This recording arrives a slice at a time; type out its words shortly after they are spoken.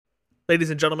Ladies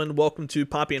and gentlemen, welcome to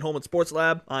Poppy and Holman Sports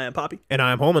Lab. I am Poppy. And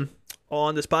I'm Holman.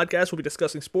 On this podcast, we'll be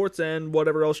discussing sports and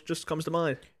whatever else just comes to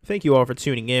mind. Thank you all for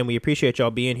tuning in. We appreciate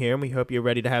y'all being here, and we hope you're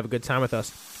ready to have a good time with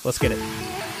us. Let's get it.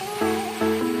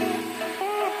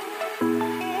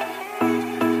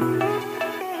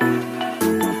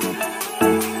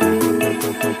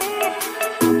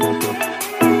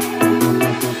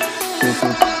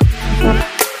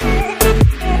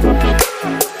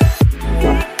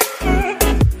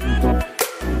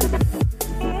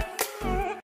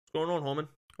 What's going on, Holman?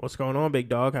 What's going on, big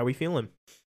dog? How we feeling?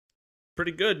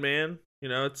 Pretty good, man. You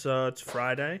know, it's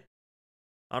Friday.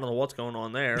 I don't know what's going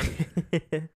on there.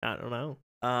 I don't know.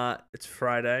 It's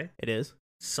Friday. It is.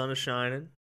 Sun is shining.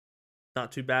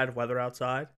 Not too bad weather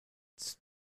outside.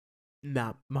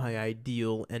 Not my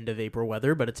ideal end of April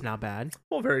weather, but it's not bad.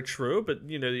 Well, very true, but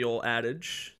you know the old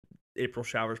adage, April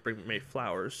showers bring May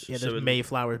flowers. Yeah, so those May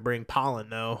flowers bring pollen,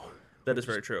 though. that is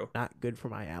very true. Not good for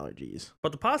my allergies.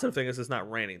 But the positive thing is it's not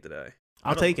raining today.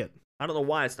 I'll take it. I don't know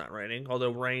why it's not raining, although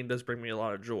rain does bring me a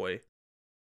lot of joy.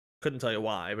 Couldn't tell you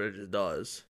why, but it just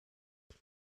does.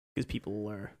 Because people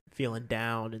are feeling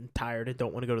down and tired and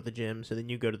don't want to go to the gym, so then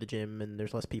you go to the gym and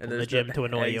there's less people in the gym to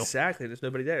annoy you. Exactly, there's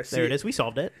nobody there. There it is. We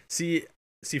solved it. See,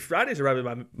 Fridays are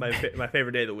probably my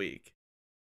favorite day of the week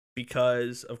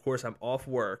because, of course, I'm off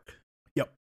work.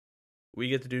 Yep. We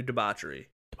get to do debauchery.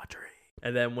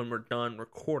 And then when we're done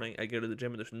recording, I go to the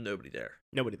gym and there's nobody there.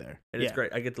 Nobody there. And it's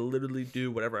great. I get to literally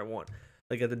do whatever I want.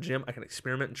 Like at the gym, I can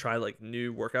experiment and try like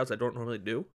new workouts I don't normally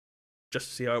do just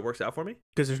to see how it works out for me.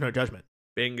 Because there's no judgment.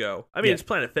 Bingo. I mean, It's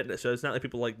Planet Fitness, so it's not like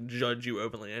people like judge you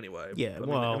openly anyway. Yeah,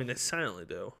 I mean, they silently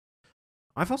do.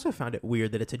 I've also found it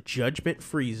weird that it's a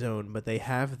judgment-free zone, but they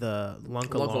have the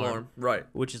lunk alarm, right?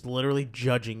 Which is literally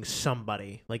judging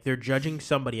somebody. Like they're judging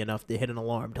somebody enough to hit an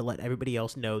alarm to let everybody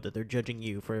else know that they're judging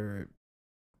you for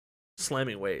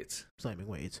slamming weights,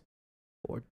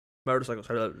 or motorcycles.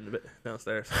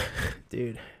 Downstairs,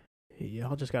 dude.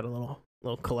 Y'all just got a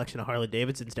little collection of Harley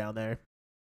Davidsons down there.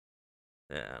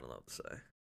 Yeah, I don't know what to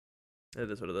say.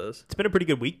 It is what it is. It's been a pretty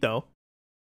good week though.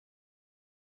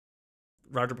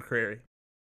 Roger McCreary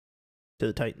to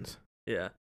the Titans. Yeah.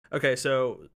 Okay,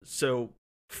 so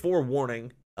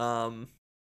forewarning, a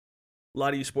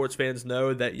lot of you sports fans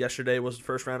know that yesterday was the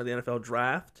first round of the NFL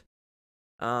draft.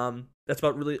 That's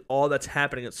about really all that's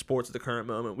happening at sports at the current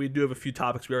moment. We do have a few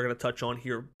topics we are going to touch on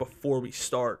here before we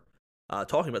start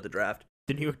talking about the draft.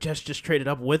 The New York Jets just traded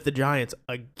up with the Giants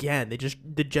again.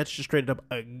 The Jets just traded up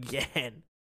again.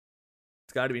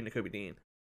 It's got to be Nakobe Dean.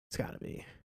 It's got to be.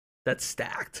 That's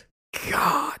stacked.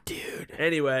 God, dude.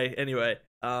 Anyway,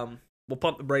 we'll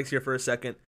pump the brakes here for a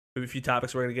second. We have a few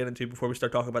topics we're going to get into before we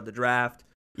start talking about the draft.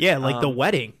 Yeah, like the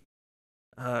wedding.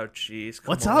 Oh, jeez.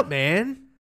 What's up, man?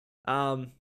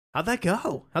 How'd that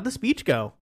go? How'd the speech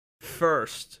go?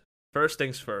 First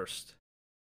things first.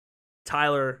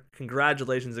 Tyler,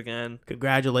 congratulations again.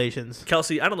 Congratulations.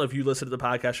 Kelsey, I don't know if you listen to the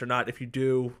podcast or not. If you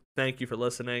do, thank you for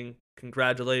listening.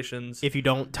 Congratulations. If you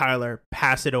don't, Tyler,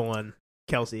 pass it on.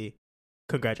 Kelsey,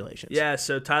 congratulations. Yeah,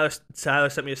 so Tyler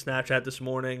sent me a Snapchat this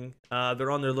morning.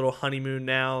 They're on their little honeymoon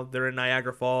now. They're in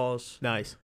Niagara Falls.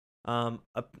 Nice. They're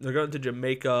going to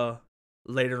Jamaica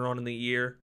later on in the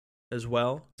year as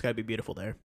well. It's got to be beautiful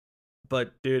there.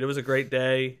 But, dude, it was a great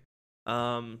day.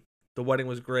 The wedding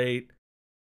was great.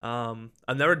 I've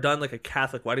never done like a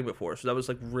Catholic wedding before, so that was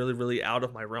like really, really out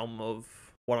of my realm of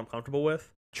what I'm comfortable with.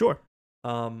 Sure.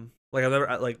 Like I've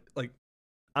never like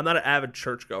I'm not an avid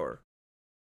churchgoer.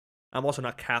 I'm also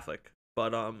not Catholic,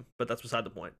 but that's beside the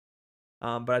point.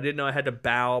 But I didn't know I had to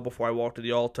bow before I walked to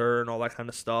the altar and all that kind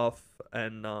of stuff,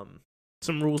 and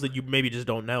some rules that you maybe just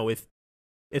don't know if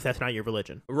that's not your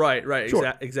religion. Right,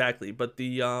 sure. Exactly. But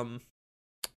the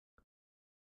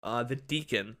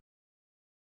deacon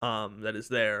that is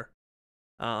there,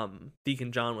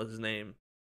 Deacon John was his name.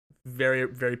 Very,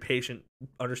 very patient,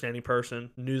 understanding person.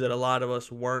 Knew that a lot of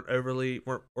us weren't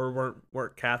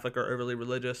Catholic or overly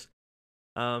religious.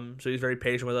 So he's very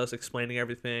patient with us, explaining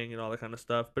everything and all that kind of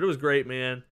stuff. But it was great,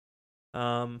 man.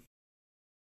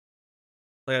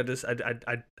 Like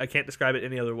I can't describe it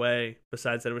any other way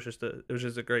besides that it was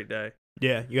just a great day.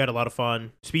 Yeah, you had a lot of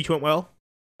fun. Speech went well.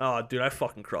 Oh, dude, I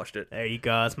fucking crushed it. There you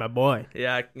go, that's my boy.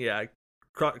 Yeah, I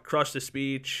crushed the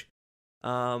speech.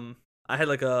 I had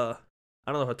like I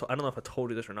don't know if I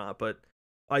told you this or not, but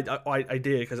I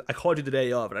did because I called you the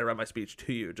day of and I read my speech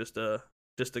to you just to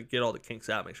get all the kinks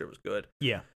out, make sure it was good.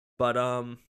 Yeah. But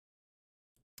I'm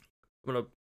gonna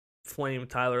flame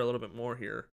Tyler a little bit more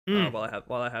here while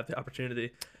I have the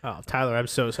opportunity. Oh, Tyler, I'm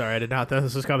so sorry. I did not know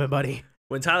this was coming, buddy.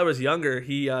 When Tyler was younger,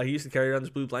 he used to carry around this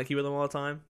blue blankie with him all the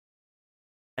time,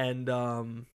 and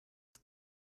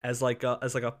as like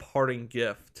a parting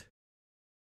gift.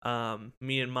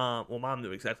 Me and mom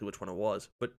knew exactly which one it was,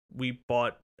 but we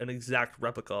bought an exact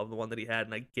replica of the one that he had,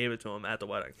 and I gave it to him at the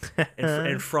wedding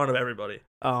in front of everybody.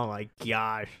 Oh my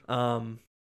gosh. But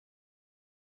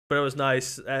it was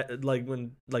nice. Like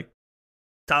when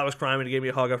Tyler was crying and he gave me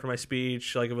a hug after my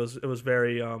speech. Like it was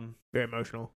very very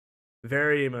emotional.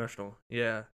 Very emotional.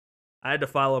 Yeah, I had to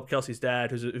follow up Kelsey's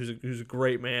dad, who's a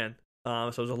great man. So I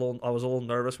was a little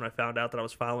nervous when I found out that I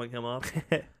was following him up.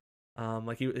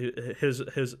 Like his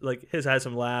had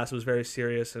some laughs. It was very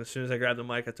serious. And as soon as I grabbed the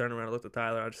mic, I turned around and looked at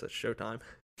Tyler. I just said showtime.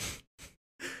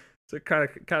 So it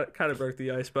kind of broke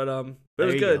the ice, but it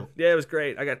was good. Go. Yeah, it was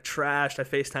great. I got trashed. I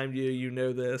FaceTimed you. You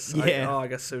know this. Yeah. I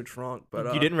got so drunk,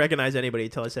 but you didn't recognize anybody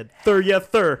until I said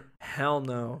thir. Hell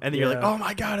no. And then you're like, oh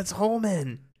my god, it's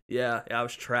Holman. Yeah, I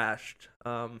was trashed.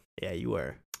 Yeah, you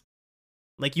were.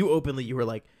 Like you were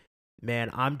like,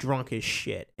 man, I'm drunk as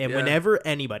shit. And whenever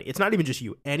anybody, it's not even just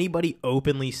you, anybody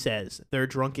openly says they're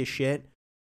drunk as shit,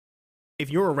 if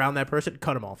you're around that person,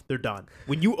 cut them off. They're done.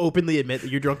 When you openly admit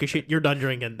that you're drunk as shit, you're done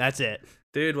drinking. That's it,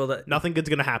 dude. Well, nothing good's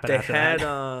gonna happen. After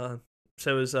that.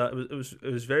 So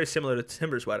it was very similar to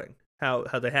Timber's wedding. How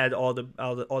they had all the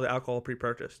alcohol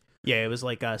pre-purchased. Yeah, it was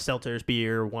like seltzers,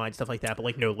 beer, wine, stuff like that, but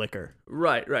like no liquor.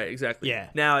 Right, exactly. Yeah.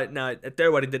 Now at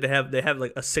their wedding, they have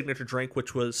like a signature drink,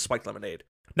 which was spiked lemonade.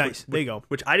 Nice. There you go.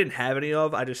 Which I didn't have any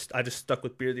of. I just stuck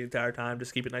with beer the entire time,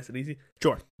 just keep it nice and easy.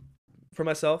 Sure. For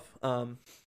myself.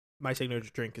 My signature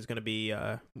drink is gonna be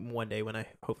one day when I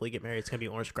hopefully get married. It's gonna be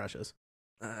Orange Crushes.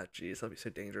 Jeez, that'd be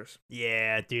so dangerous.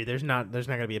 Yeah, dude. There's not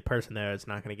gonna be a person there that's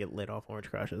not gonna get lit off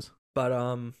Orange Crushes. But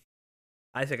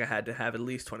I think I had to have at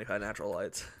least 25 natural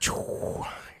lights.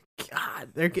 God,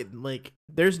 they're getting like.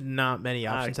 There's not many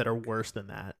options that are worse than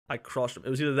that. I crushed them. It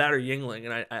was either that or Yingling,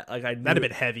 and I that'd have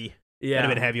been heavy. Yeah,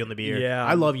 that'd have been heavy on the beer. Yeah,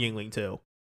 I love Yingling too.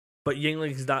 But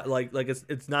Yingling's not like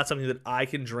it's not something that I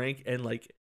can drink and like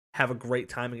have a great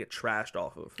time and get trashed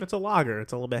off of. It's a lager.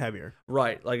 It's a little bit heavier.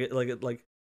 Right. Like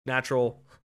natural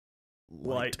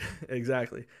light.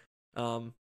 Exactly.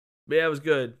 But yeah, it was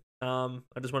good. I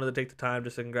just wanted to take the time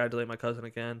just to congratulate my cousin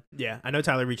again. Yeah, I know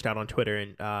Tyler reached out on Twitter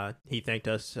and he thanked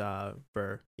us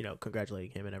for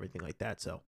congratulating him and everything like that.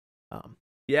 So,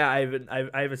 yeah, I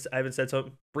haven't said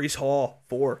something. Breece Hall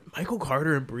 4. Michael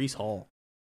Carter and Breece Hall.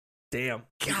 Damn,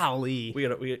 golly, we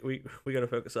gotta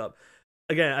focus up.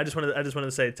 Again, I just wanted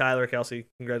to say, Tyler, Kelsey,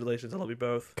 congratulations. I love you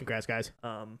both. Congrats, guys.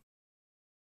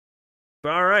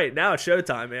 But all right, now it's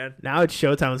showtime, man. Now it's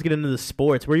showtime. Let's get into the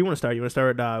sports. Where do you want to start? You want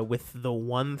to start with the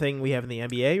one thing we have in the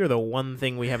NBA or the one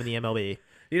thing we have in the MLB?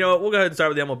 You know what? We'll go ahead and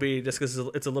start with the MLB just because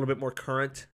it's a little bit more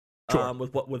current. Sure.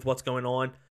 With what's going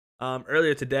on.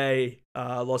 Earlier today,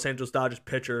 Los Angeles Dodgers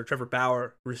pitcher Trevor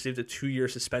Bauer received a 2-year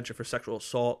suspension for sexual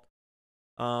assault.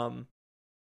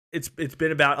 It's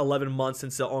been about 11 months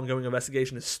since the ongoing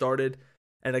investigation has started,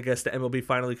 and I guess the MLB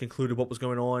finally concluded what was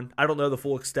going on. I don't know the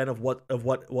full extent of what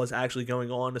was actually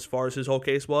going on as far as his whole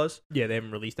case was. Yeah, they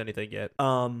haven't released anything yet.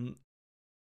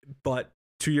 But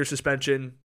 2-year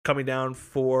suspension coming down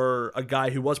for a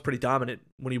guy who was pretty dominant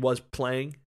when he was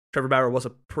playing. Trevor Bauer was a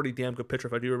pretty damn good pitcher,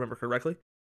 if I do remember correctly.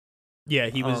 Yeah,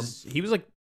 he was like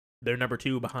their number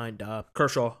 2 behind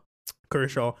Kershaw,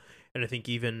 and I think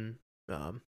even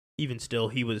still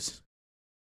he was.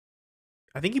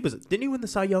 I think he was. Didn't he win the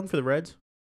Cy Young for the Reds,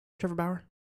 Trevor Bauer?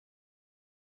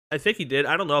 I think he did.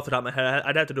 I don't know off the top of my head.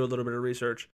 I'd have to do a little bit of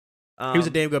research. He was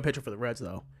a damn good pitcher for the Reds,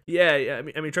 though. Yeah.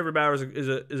 I mean, Trevor Bauer is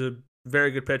a very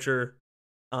good pitcher.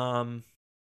 But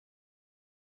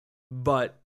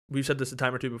we've said this a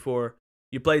time or two before.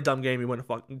 You play a dumb game, you win a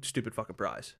stupid fucking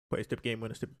prize. Play a stupid game,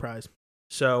 win a stupid prize.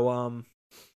 So,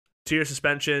 2-year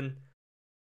suspension,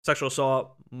 sexual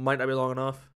assault might not be long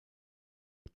enough.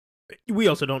 We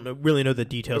also don't really know the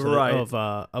details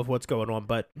of what's going on,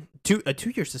 but a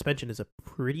 2-year suspension is a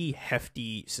pretty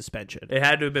hefty suspension. It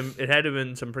had to have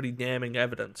been some pretty damning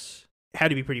evidence. It had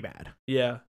to be pretty bad.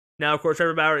 Yeah. Now, of course,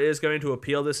 Trevor Bauer is going to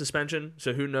appeal this suspension,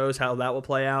 so who knows how that will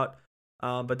play out.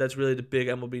 But that's really the big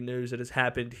MLB news that has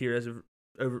happened here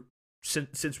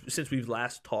since we've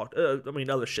last talked. I mean,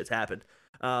 other shit's happened.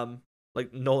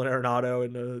 Like Nolan Arenado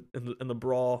in the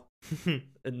brawl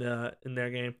in their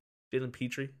game. Jalen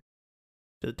Petrie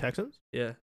to the Texans.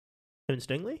 Yeah. And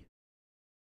Stingley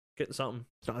getting something.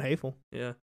 It's not hateful.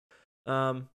 Yeah.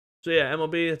 So yeah,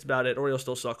 MLB. That's about it. Orioles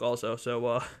still suck also.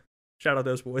 So shout out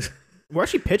those boys. We're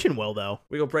actually pitching well though.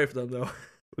 We gonna pray for them though.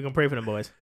 We gonna pray for them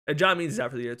boys. And John Means is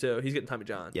out for the year too. He's getting Tommy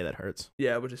John. Yeah, that hurts.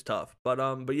 Yeah, which is tough. But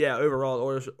yeah,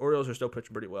 overall, Orioles are still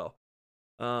pitching pretty well.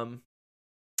 So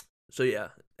yeah,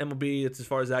 MLB. It's as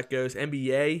far as that goes.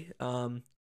 NBA.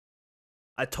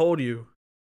 I told you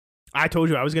I told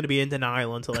you I was going to be in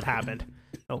denial until it happened.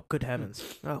 Oh, good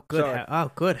heavens. Oh,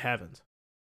 good heavens.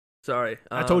 Sorry.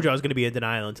 I told you I was going to be in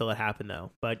denial until it happened,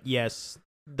 though. But yes,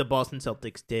 the Boston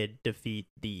Celtics did defeat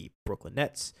the Brooklyn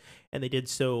Nets, and they did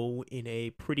so in a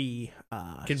pretty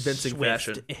convincing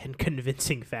fashion. And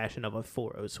convincing fashion of a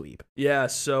 4-0 sweep. Yeah,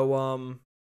 so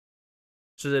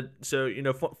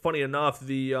funny enough,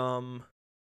 the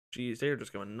geez, they're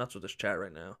just going nuts with this chat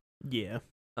right now. Yeah.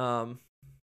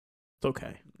 It's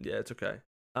okay. Yeah, it's okay.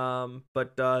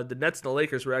 But the Nets and the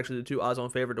Lakers were actually the two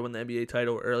odds-on favorite to win the NBA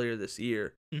title earlier this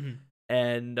year. Mm-hmm.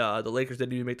 And the Lakers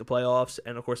didn't even make the playoffs,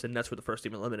 and of course the Nets were the first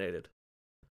team eliminated.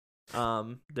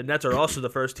 The Nets are also the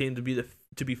first team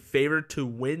to be favored to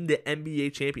win the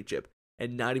NBA championship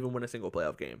and not even win a single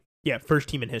playoff game. Yeah, first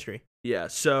team in history. Yeah,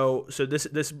 so this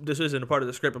isn't a part of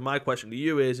the script, but my question to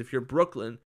you is, if you're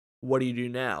Brooklyn, what do you do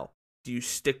now? Do you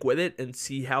stick with it and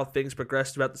see how things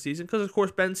progress throughout the season? Because of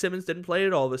course Ben Simmons didn't play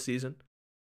at all this season.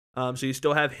 So you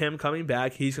still have him coming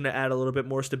back. He's going to add a little bit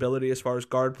more stability as far as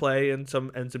guard play and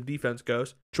some defense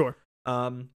goes. Sure.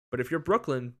 But if you're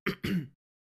Brooklyn, do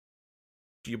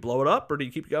you blow it up or do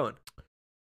you keep going?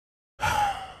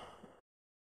 I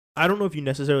don't know if you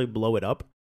necessarily blow it up.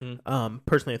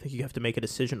 Personally, I think you have to make a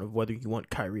decision of whether you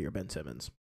want Kyrie or Ben Simmons.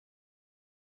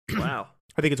 Wow.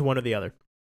 I think it's one or the other.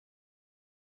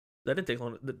 That didn't take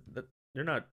long. You're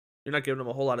not giving them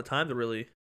a whole lot of time to really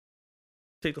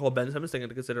take the whole Ben Simmons thing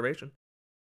into consideration.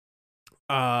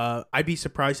 I'd be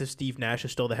surprised if Steve Nash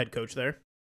is still the head coach there.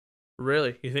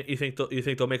 Really? You think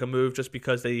they'll make a move just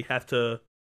because they have to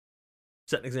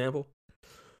set an example?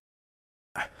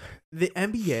 The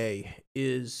NBA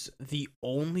is the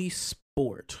only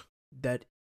sport that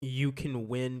you can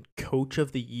win Coach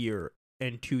of the Year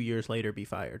and 2 years later be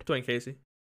fired. Dwayne Casey.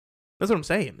 That's what I'm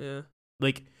saying. Yeah.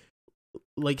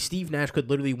 Like Steve Nash could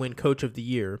literally win Coach of the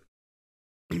Year,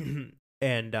 and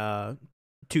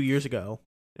 2 years ago,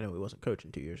 he wasn't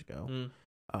coaching 2 years ago.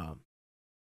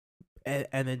 And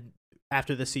then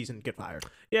after this season, get fired.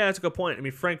 Yeah, that's a good point. I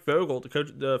mean, Frank Vogel,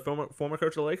 the former coach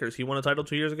of the Lakers, he won a title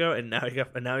 2 years ago, and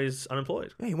now he's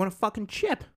unemployed. Yeah, he won a fucking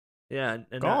chip. Yeah,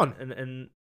 and gone.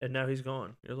 And now he's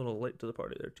gone. You're a little late to the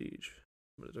party there, Teach,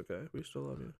 but it's okay. We still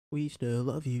love you. We still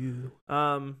love you.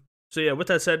 So yeah, with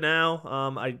that said, now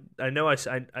I know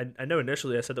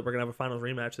initially I said that we're gonna have a finals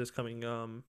rematch this coming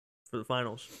for the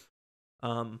finals.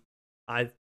 I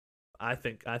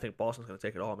think Boston's gonna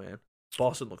take it all, man.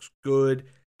 Boston looks good.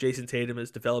 Jason Tatum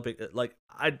is developing. Like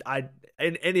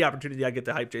in any opportunity I get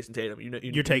to hype Jason Tatum,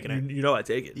 you're taking it. You know I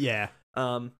take it. Yeah.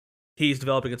 He's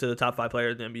developing into the top 5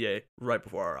 player in the NBA right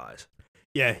before our eyes.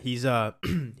 Yeah, he's he's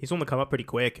on the come up pretty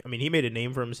quick. I mean, he made a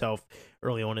name for himself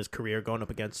early on in his career, going up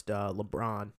against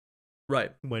LeBron.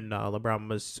 Right. When LeBron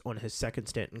was on his second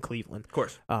stint in Cleveland. Of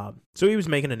course. So he was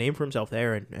making a name for himself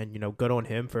there, and good on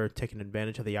him for taking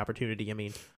advantage of the opportunity. I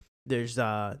mean, there's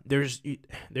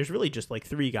really just like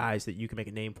 3 guys that you can make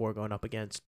a name for going up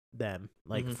against them,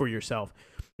 for yourself.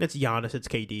 It's Giannis, it's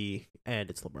KD, and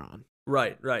it's LeBron.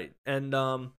 Right. And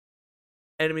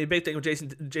I mean, the big thing with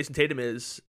Jason Tatum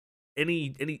is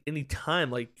any time,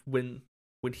 like when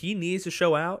he needs to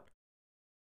show out,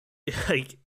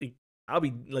 like he'll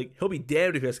be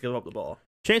damned if he has to give up the ball.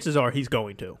 Chances are he's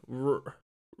going to.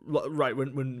 Right.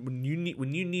 When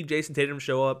you need Jason Tatum to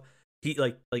show up,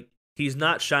 he's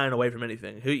not shying away from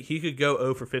anything. He could go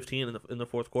 0 for 15 in the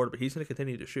fourth quarter, but he's going to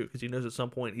continue to shoot because he knows at some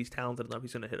point he's talented enough.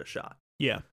 He's going to hit a shot.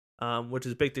 Yeah. Which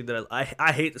is a big thing that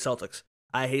I hate the Celtics.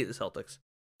 I hate the Celtics.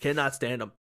 Cannot stand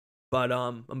them. But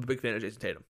I'm a big fan of Jason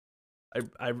Tatum.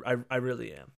 I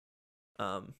really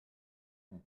am.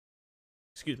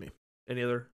 Excuse me. Any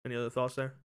other thoughts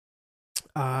there?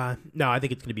 No, I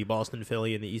think it's going to be Boston,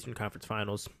 Philly in the Eastern Conference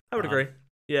Finals. I would agree.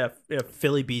 Yeah.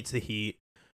 Philly beats the Heat,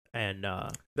 and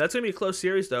that's going to be a close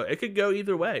series, though. It could go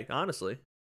either way, honestly.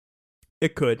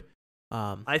 It could.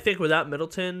 I think without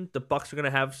Middleton, the Bucks are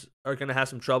going to have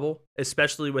some trouble,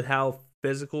 especially with how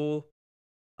physical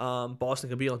Boston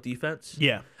can be on defense.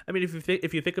 Yeah. I mean,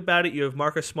 if you think about it, you have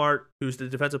Marcus Smart, who's the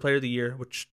Defensive Player of the Year,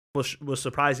 which was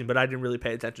surprising, but I didn't really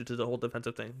pay attention to the whole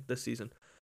defensive thing this season.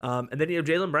 And then you have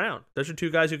Jaylen Brown. Those are 2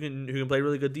 guys who can play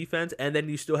really good defense, and then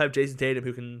you still have Jason Tatum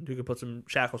who can put some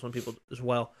shackles on people as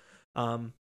well.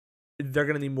 They're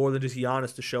going to need more than just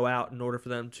Giannis to show out in order for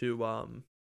them to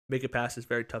make it past this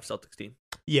very tough Celtics team.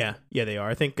 Yeah, they are.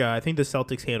 I think the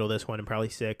Celtics handle this one in probably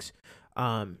 6.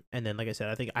 And then, like I said,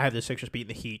 I think I have the Sixers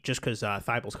beating the Heat just because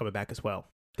Thibul's coming back as well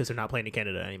because they're not playing in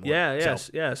Canada anymore. Yeah.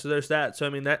 So there's that. So I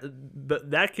mean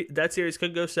that series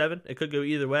could go 7. It could go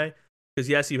either way because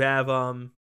yes, you have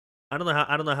I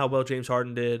don't know how well James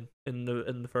Harden did in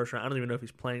the first round. I don't even know if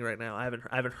he's playing right now. I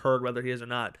haven't heard whether he is or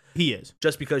not. He is.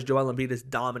 Just because Joel Embiid is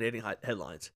dominating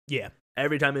headlines. Yeah.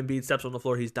 Every time Embiid steps on the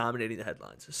floor, he's dominating the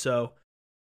headlines. So,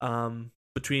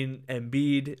 between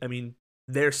Embiid, I mean,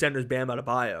 their center's Bam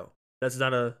Adebayo. That's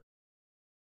not a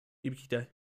Ibikite.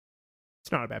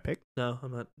 It's not a bad pick. No,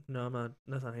 I'm not. No, I'm not.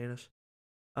 That's not heinous.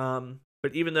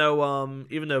 But even though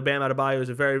Bam Adebayo is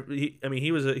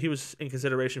he was in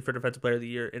consideration for Defensive Player of the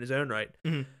Year in his own right.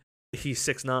 Mm-hmm. He's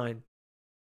 6'9",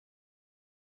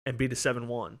 and Embiid is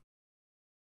 7'1".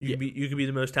 You can be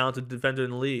the most talented defender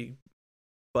in the league,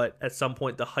 but at some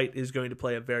point the height is going to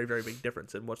play a very, very big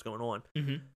difference in what's going on.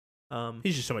 Mm-hmm.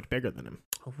 He's just so much bigger than him.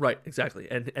 Right,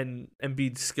 exactly, and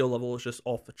Embiid's skill level is just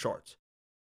off the charts.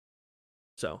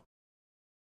 So,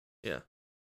 yeah.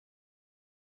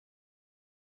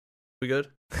 We good?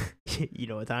 You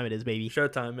know what time it is, baby.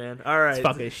 Showtime, man. All right. It's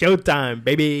fucking showtime,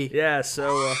 baby. Yeah,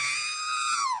 so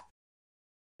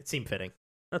it seemed fitting.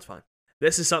 That's fine.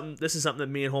 This is something that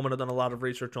me and Holman have done a lot of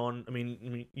research on. I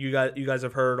mean, you guys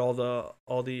have heard all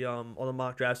the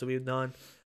mock drafts that we've done.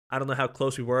 I don't know how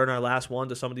close we were in our last one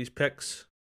to some of these picks.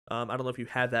 I don't know if you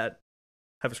have a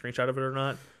screenshot of it or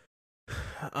not.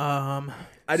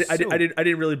 I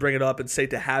didn't really bring it up and say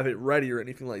to have it ready or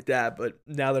anything like that. But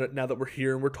now that we're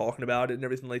here and we're talking about it and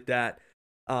everything like that,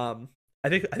 I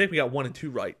think we got 1 and 2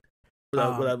 right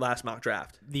with that last mock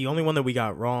draft. The only one that we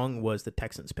got wrong was the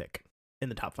Texans pick in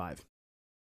the top 5.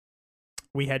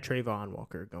 We had Trayvon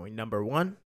Walker going number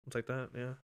 1. It's like that,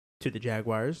 yeah. To the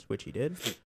Jaguars, which he did.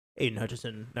 Aiden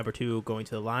Hutchinson number 2 going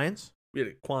to the Lions. We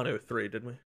had Quano 3, didn't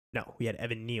we? No, we had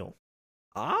Evan Neal.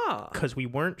 Ah, because we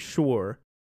weren't sure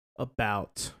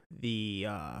about the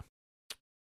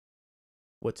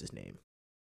what's his name?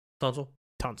 Tunsil.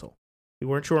 We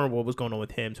weren't sure what was going on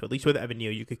with him, so at least with Evan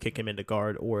Neal, you could kick him into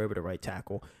guard or over to right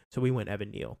tackle. So we went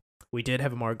Evan Neal. We did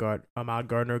have Ahmad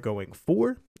Gardner going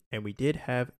 4, and we did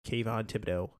have Kayvon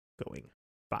Thibodeau going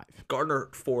 5. Gardner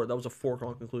 4. That was a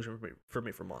foregone conclusion for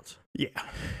me for months. Yeah,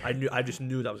 I just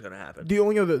knew that was going to happen. The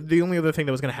only other thing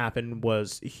that was going to happen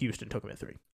was Houston took him at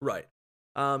 3. Right.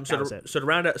 So to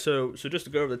round out, so just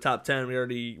to go over the top 10, we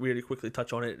already quickly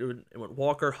touched on it. It went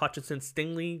Walker, Hutchinson,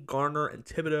 Stingley, Garner, and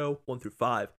Thibodeau 1 through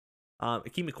 5.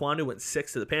 Ikem Ekwonu went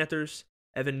 6 to the Panthers.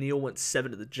 Evan Neal went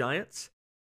 7 to the Giants.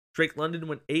 Drake London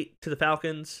went 8 to the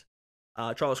Falcons.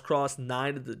 Charles Cross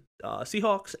 9 to the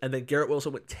Seahawks, and then Garrett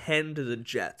Wilson went 10 to the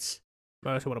Jets.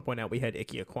 I also want to point out we had Ike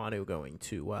Ekwonu going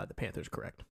to the Panthers.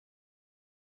 Correct.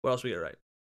 What else we get right?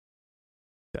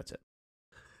 That's it.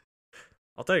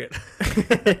 I'll take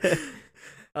it.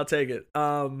 I'll take it.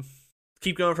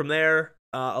 Keep going from there.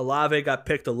 Olave got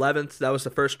picked 11th. That was the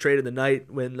first trade of the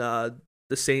night when the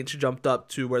Saints jumped up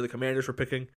to where the Commanders were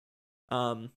picking.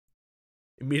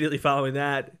 Immediately following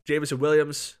that, Jameson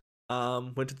Williams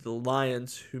went to the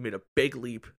Lions, who made a big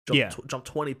leap. Jumped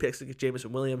 20 picks to get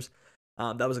Jameson Williams.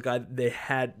 That was a guy they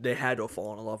had to have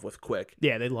fallen in love with quick.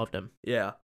 Yeah, they loved him.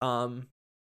 Yeah. 3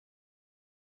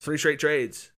 straight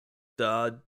trades.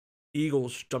 The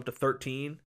Eagles jumped to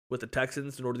 13 with the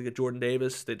Texans in order to get Jordan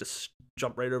Davis. They just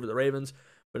jumped right over the Ravens,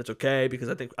 but it's okay because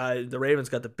I think the Ravens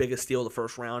got the biggest steal of the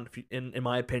first round, in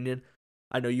my opinion.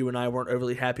 I know you and I weren't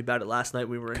overly happy about it last night.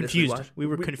 We were confused. We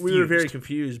were very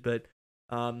confused, but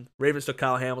Ravens took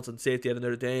Kyle Hamilton, safety out of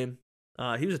Notre Dame.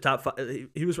 He was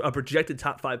he was a projected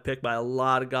top 5 pick by a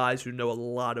lot of guys who know a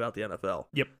lot about the NFL.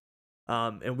 Yep.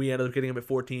 And we ended up getting him at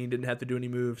 14. Didn't have to do any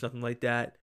moves, nothing like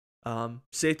that.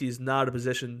 Safety is not a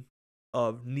position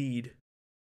of need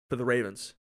for the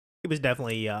Ravens. It was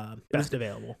definitely best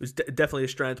available. It was definitely a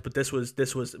strength, but this was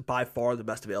by far the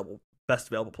best available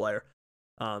player.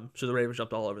 So the Ravens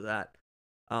jumped all over that.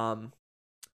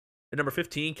 At number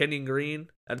 15, Kenyon Green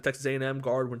out of Texas A&M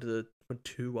guard went to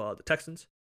the Texans.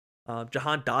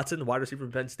 Jahan Dotson, the wide receiver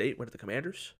from Penn State, went to the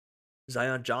Commanders.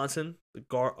 Zion Johnson,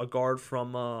 a guard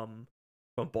from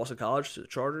Boston College, to the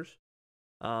Chargers.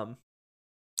 I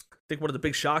think one of the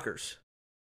big shockers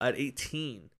at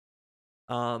 18,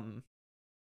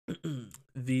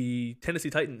 the Tennessee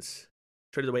Titans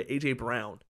traded away A.J.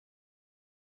 Brown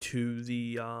to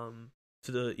the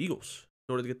Eagles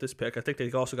in order to get this pick. I think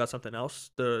they also got something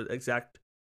else.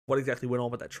 What exactly went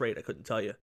on with that trade, I couldn't tell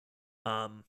you.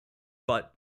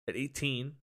 But at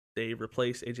 18, they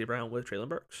replaced A.J. Brown with Treylon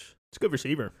Burks. It's a good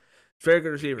receiver. Very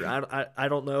good receiver. I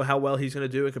don't know how well he's going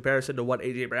to do in comparison to what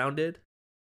A.J. Brown did.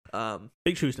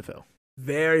 Big shoes to fill.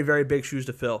 Very, very big shoes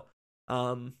to fill.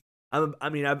 I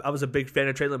was a big fan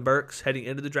of Treylon Burks heading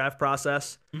into the draft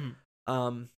process.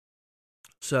 Mm-hmm.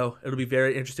 So it'll be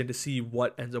very interesting to see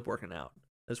what ends up working out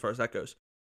as far as that goes.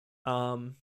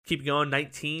 Keeping on,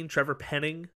 19, Trevor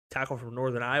Penning tackle from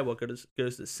Northern Iowa, goes to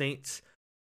the Saints.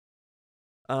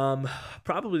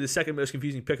 Probably the second most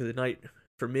confusing pick of the night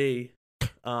for me.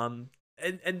 And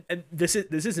this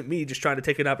isn't me just trying to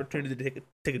take an opportunity to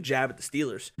take a jab at the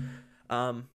Steelers.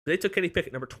 They took Kenny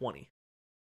Pickett number 20.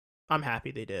 I'm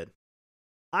happy they did.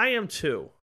 I am too.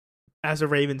 As a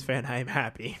Ravens fan, I am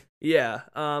happy. Yeah.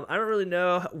 I don't really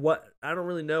know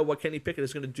what Kenny Pickett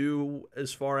is going to do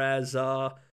as far as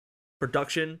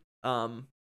production. I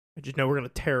just know we're going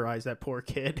to terrorize that poor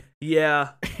kid.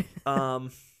 Yeah.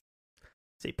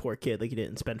 Say poor kid like he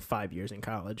didn't spend 5 years in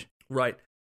college. Right.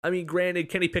 I mean, granted,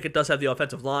 Kenny Pickett does have the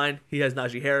offensive line. He has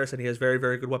Najee Harris, and he has very,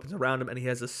 very good weapons around him, and he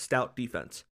has a stout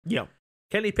defense. Yeah.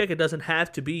 Kenny Pickett doesn't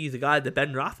have to be the guy that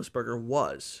Ben Roethlisberger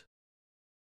was.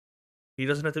 He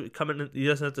doesn't have to come in. He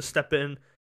doesn't have to step in.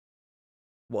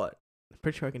 What? I'm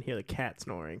pretty sure I can hear the cat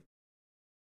snoring.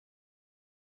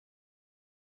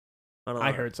 I don't know.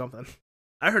 I heard something.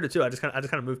 I heard it too. I just kind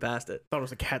of moved past it. Thought it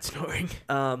was a cat snoring.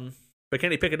 But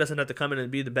Kenny Pickett doesn't have to come in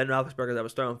and be the Ben Roethlisberger that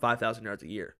was throwing 5,000 yards a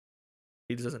year.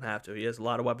 He just doesn't have to. He has a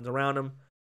lot of weapons around him,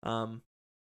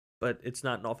 but it's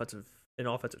not an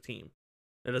offensive team.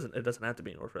 It doesn't have to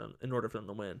be in order for them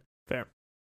to win. Fair.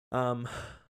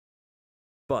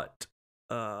 But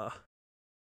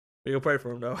we can pray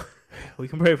for him though. We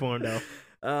can pray for him though.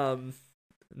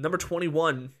 Number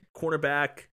 21,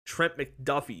 cornerback Trent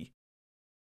McDuffie.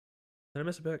 Did I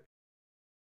miss a pick?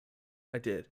 I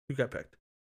did. Who got picked?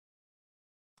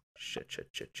 Shit.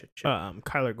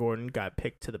 Kyler Gordon got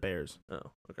picked to the Bears.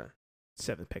 Oh, okay.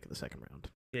 7th pick of the second round.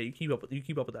 Yeah, you keep up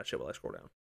with that shit while I scroll down.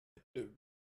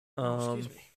 Excuse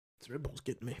me. This Red Bull's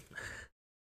getting me.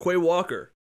 Quay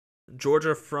Walker,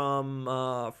 Georgia from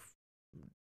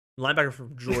linebacker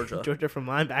from Georgia. Georgia from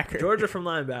linebacker.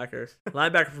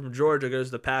 Linebacker from Georgia goes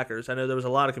to the Packers. I know there was a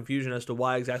lot of confusion as to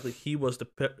why exactly he was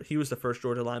the first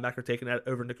Georgia linebacker taken out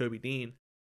over Nakobe Dean.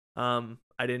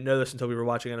 I didn't know this until we were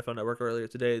watching NFL Network earlier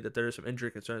today that there are some injury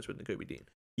concerns with Nakobe Dean.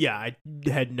 Yeah, I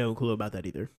had no clue about that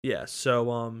either. Yeah,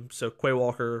 so Quay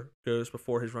Walker goes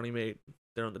before his running mate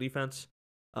there on the defense.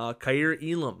 Kaiir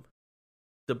Elam,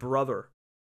 the brother.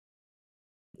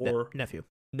 Or nephew.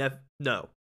 No.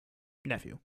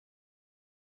 Nephew.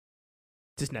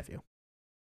 It's his nephew.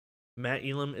 Matt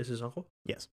Elam is his uncle?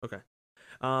 Yes. Okay.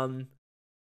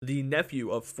 The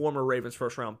nephew of former Ravens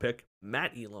first round pick,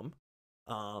 Matt Elam,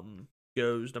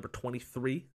 goes number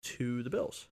 23 to the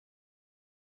Bills.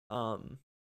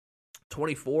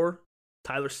 24,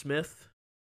 Tyler Smith,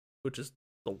 which is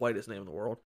the whitest name in the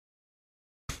world.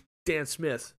 Dan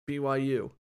Smith,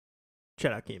 BYU.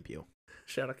 Shout out Key and Peele.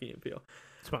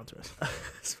 Sponsors.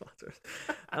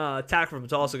 Tackle from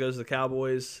Tulsa goes to the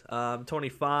Cowboys.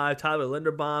 25, Tyler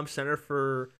Linderbaum, center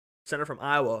from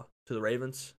Iowa to the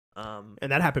Ravens.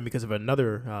 And that happened because of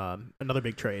another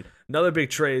big trade. Another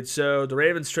big trade. So the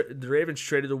Ravens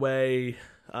traded away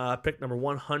pick number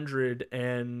 100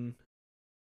 and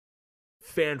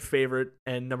fan favorite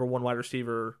and number 1 wide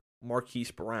receiver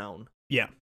Marquise Brown. Yeah.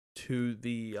 To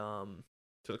the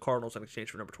Cardinals in exchange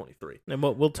for number 23. And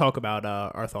we'll talk about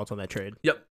our thoughts on that trade.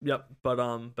 Yep.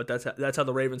 But that's how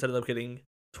the Ravens ended up getting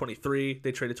 23.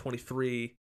 They traded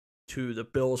 23 to the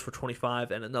Bills for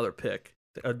 25 and another pick.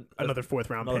 Another 4th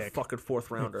round pick. Another fucking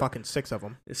 4th rounder. Fucking 6 of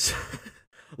them. It's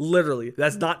literally,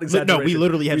 that's not exaggeration. No, we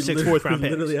literally have 6 4th round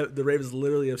picks. The Ravens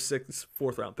literally have 6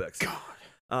 4th round picks.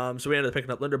 God. So we ended up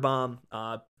picking up Linderbaum.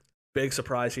 Big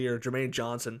surprise here. Jermaine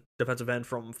Johnson, defensive end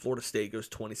from Florida State, goes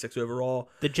 26 overall.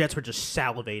 The Jets were just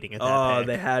salivating at that pick.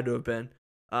 They had to have been.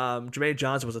 Jermaine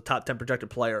Johnson was a top 10 projected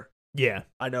player. Yeah.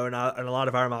 I know in a lot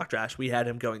of our mock drafts, we had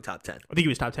him going top 10. I think he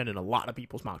was top 10 in a lot of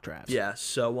people's mock drafts. Yeah,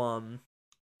 so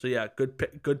yeah, good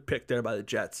pick there by the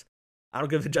Jets. I don't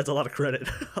give the Jets a lot of credit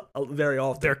very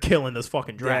often. They're killing this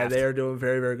fucking draft. Yeah, they are doing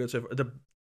very, very good so far.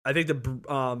 I think the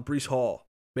Breece Hall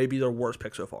may be their worst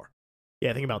pick so far.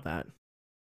 Yeah, think about that.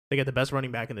 They get the best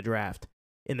running back in the draft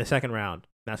in the 2nd round.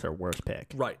 That's their worst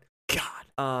pick. Right.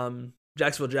 God.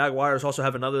 Jacksonville Jaguars also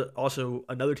have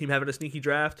another team having a sneaky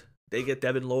draft. They get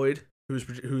Devin Lloyd, who's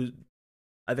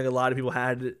I think a lot of people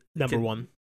had number one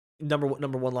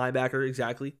linebacker,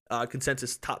 exactly.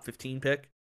 Consensus top 15 pick.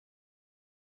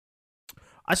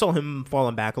 I saw him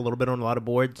falling back a little bit on a lot of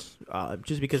boards,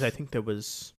 just because I think there were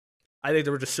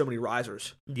just so many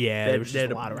risers. Yeah, there was just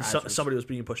a lot of risers. Somebody was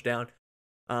being pushed down.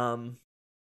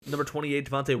 Number 28,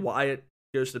 Devontae Wyatt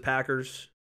goes to the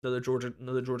Packers. Another Georgia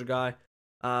guy.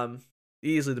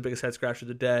 Easily the biggest head scratcher of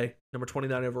the day. Number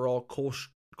 29 overall, Cole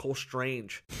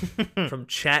Strange from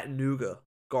Chattanooga.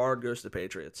 Guard goes to the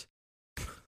Patriots.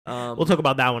 We'll talk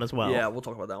about that one as well. Yeah, we'll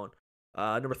talk about that one.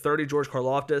 Number 30, George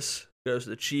Karlaftis goes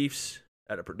to the Chiefs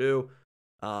out of Purdue.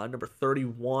 Number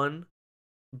 31,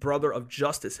 brother of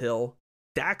Justice Hill,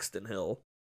 Daxton Hill,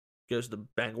 goes to the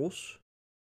Bengals.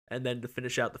 And then to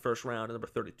finish out the first round, at number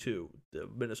 32, the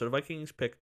Minnesota Vikings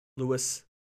pick Lewis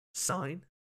Sign.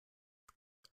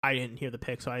 I didn't hear the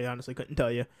pick, so I honestly couldn't tell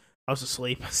you. I was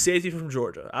asleep. Safety from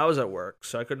Georgia. I was at work,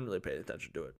 so I couldn't really pay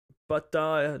attention to it. But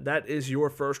that is your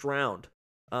first round.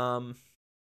 Now,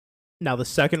 the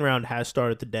second round has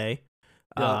started today,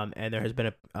 and there has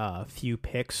been a few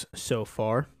picks so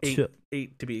far.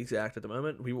 Eight to be exact at the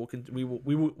moment. We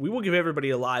will give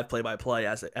everybody a live play-by-play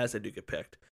as they do get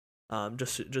picked.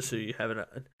 Just so you have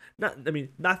not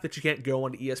that you can't go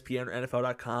on to ESPN or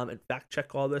NFL.com and fact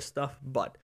check all this stuff,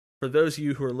 but for those of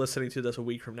you who are listening to this a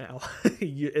week from now, at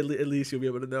least you'll be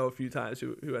able to know a few times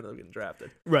who ended up getting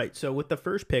drafted. Right. So with the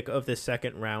first pick of this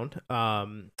second round,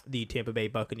 the Tampa Bay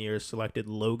Buccaneers selected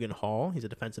Logan Hall. He's a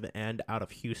defensive end out of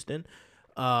Houston.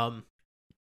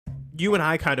 You and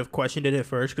I kind of questioned it at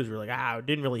first because we were like, I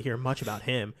didn't really hear much about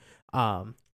him.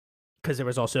 Because there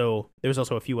was also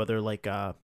a few other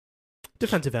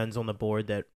defensive ends on the board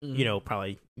that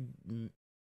probably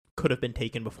could have been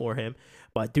taken before him,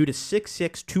 but due to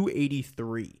 6'6",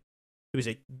 283, he was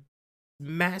a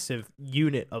massive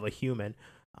unit of a human,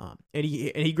 and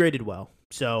he graded well.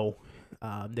 So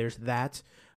there's that.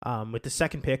 With the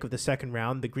second pick of the second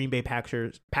round, the Green Bay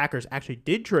Packers actually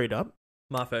did trade up.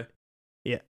 Mafe.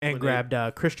 Yeah, and grabbed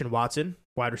Christian Watson,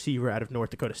 wide receiver out of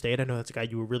North Dakota State. I know that's a guy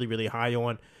you were really, really high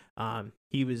on.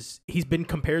 He's been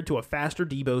compared to a faster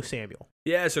Deebo Samuel.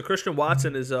 Yeah, so Christian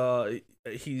Watson is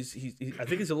he's I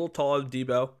think he's a little taller than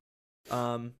Deebo.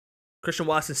 Christian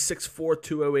Watson 6'4",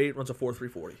 208, runs a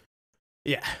 4.340.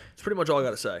 Yeah, it's pretty much all I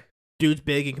gotta say. Dude's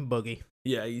big and can boogie.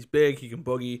 Yeah, he's big. He can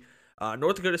boogie.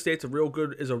 North Dakota State's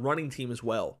is a running team as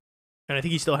well. And I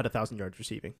think he still had 1,000 yards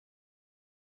receiving.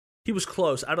 He was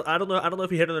close. I don't know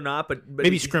if he hit it or not, but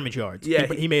maybe scrimmage yards. Yeah,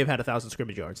 he may have had 1,000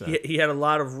 scrimmage yards. He had a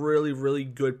lot of really, really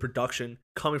good production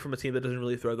coming from a team that doesn't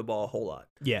really throw the ball a whole lot.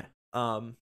 Yeah.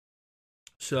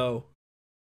 So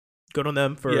good on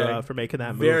them for making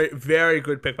that move. Very, very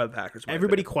good pick by the Packers.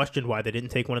 Everybody questioned why they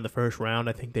didn't take one in the first round.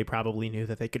 I think they probably knew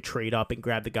that they could trade up and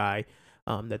grab the guy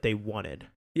that they wanted.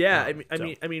 Yeah,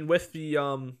 I mean, with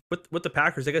the with the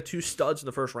Packers, they got 2 studs in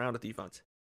the first round of defense.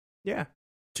 Yeah,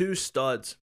 2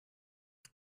 studs.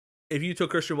 If you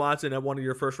took Christian Watson at one of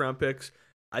your first round picks,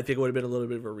 I think it would have been a little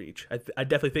bit of a reach. I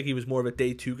definitely think he was more of a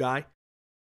day 2 guy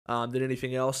than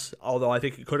anything else. Although I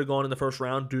think he could have gone in the first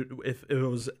round if it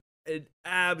was an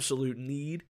absolute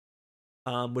need.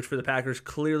 Which for the Packers,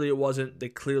 clearly it wasn't. They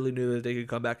clearly knew that they could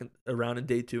come back around in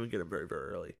day 2 and get him very, very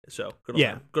early. So good on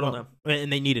them. Good on them.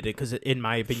 And they needed it because, in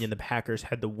my opinion, the Packers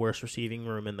had the worst receiving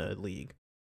room in the league.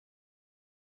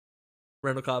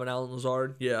 Randall Cobb and Alan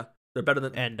Lazard, yeah. They're better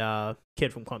than... And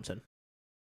kid from Clemson.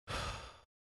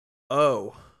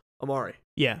 Oh, Amari.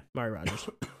 Yeah, Amari Rodgers.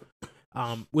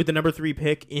 With the number 3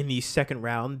 pick in the second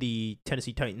round, the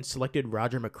Tennessee Titans selected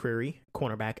Roger McCreary,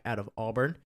 cornerback out of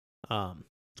Auburn. It's a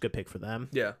good pick for them.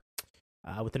 Yeah.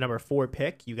 With the number 4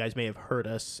 pick, you guys may have heard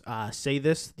us say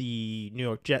this. The New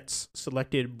York Jets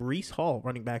selected Breece Hall,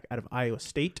 running back out of Iowa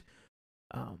State.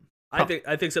 I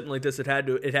think something like this it had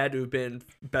to have been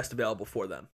best available for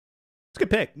them. It's a good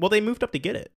pick. Well, they moved up to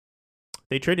get it.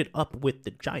 They traded up with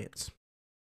the Giants,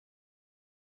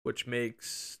 which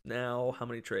makes now how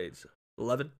many trades?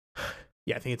 11.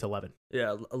 Yeah, I think it's 11.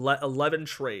 Yeah, 11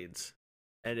 trades,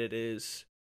 and it is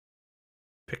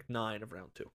pick 9 of round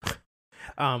 2.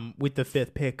 With the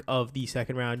 5th pick of the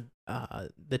second round,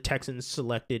 the Texans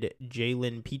selected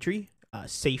Jalen Petrie,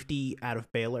 safety out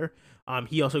of Baylor.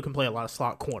 He also can play a lot of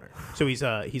slot corner, so he's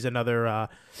another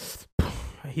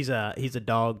he's a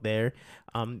dog there.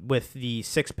 With the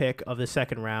 6th pick of the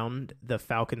second round, the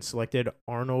Falcons selected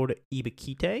Arnold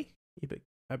Ebiketie.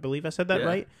 I believe I said that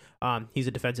right. He's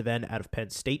a defensive end out of Penn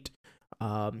State.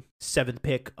 7th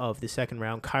pick of the second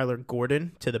round, Kyler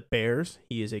Gordon to the Bears.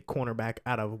 He is a cornerback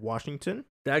out of Washington.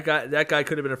 That guy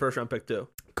could have been a first round pick too.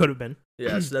 Could have been.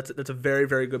 Yeah, so that's a very,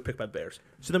 very good pick by the Bears.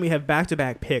 So then we have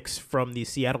back-to-back picks from the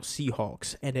Seattle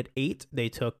Seahawks. And at 8, they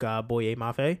took Boye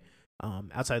Mafe,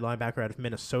 outside linebacker out of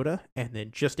Minnesota. And then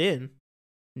just in,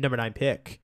 number 9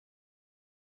 pick,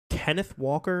 Kenneth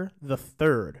Walker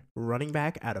III, running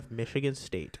back out of Michigan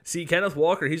State. See, Kenneth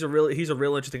Walker, he's a real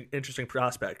interesting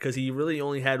prospect because he really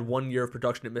only had 1 year of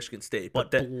production at Michigan State,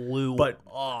 but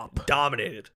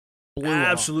dominated,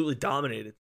 absolutely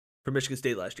dominated for Michigan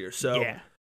State last year. So yeah.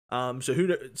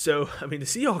 So I mean, the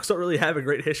Seahawks don't really have a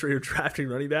great history of drafting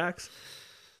running backs.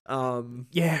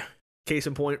 Yeah. Case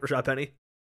in point, Rashad Penny,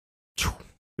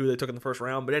 who they took in the first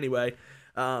round. But anyway,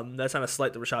 that's not a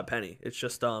slight to Rashad Penny. It's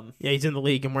just yeah, he's in the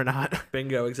league and we're not.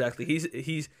 Bingo, exactly.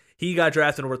 He's he got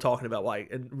drafted, and we're talking about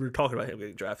him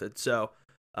getting drafted. So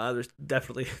there's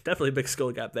definitely a big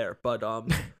skill gap there. But I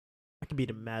can beat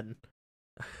him in Madden.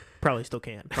 Probably still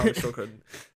can. Probably still couldn't.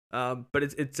 But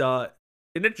it's an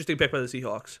interesting pick by the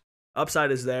Seahawks.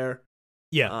 Upside is there.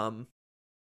 Yeah.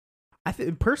 I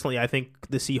think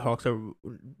the Seahawks are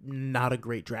not a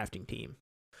great drafting team.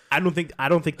 I don't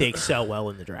think they excel well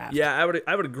in the draft. Yeah,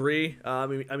 I would agree. I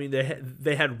mean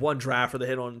they had one draft where they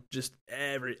hit on just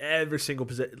every single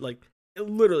position. Like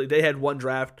literally, they had one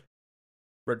draft.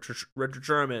 Richard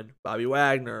Sherman, Bobby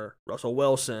Wagner, Russell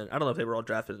Wilson. I don't know if they were all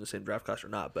drafted in the same draft class or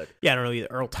not, but yeah, I don't know either.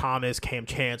 Earl Thomas, Cam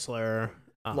Chancellor.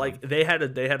 Like they had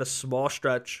a small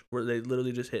stretch where they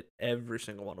literally just hit every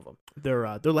single one of them.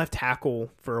 Their left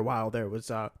tackle for a while there was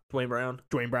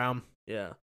Dwayne Brown.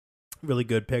 Yeah, really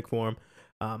good pick for him.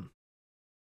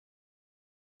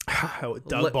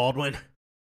 Doug Baldwin.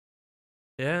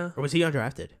 Yeah, or was he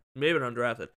undrafted? Maybe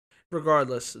undrafted.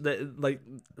 Regardless,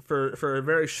 for a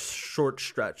very short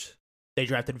stretch, they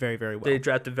drafted very, very well. They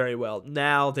drafted very well.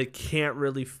 Now they can't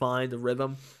really find the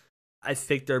rhythm. I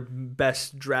think their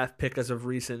best draft pick as of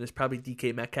recent is probably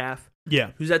DK Metcalf.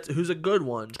 Yeah, who's a good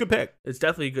one. It's a good pick. It's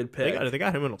definitely a good pick. They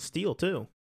got him in a steal too.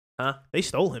 Huh? They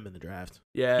stole him in the draft.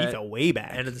 Yeah, he fell way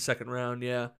back. End of the second round.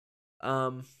 Yeah.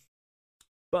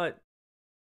 But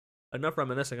enough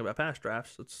reminiscing about past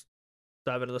drafts. Let's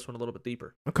dive into this one a little bit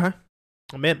deeper. Okay,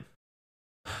 I'm in.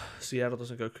 Seattle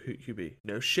doesn't go QB.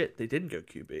 No shit, they didn't go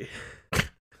QB.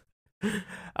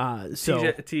 So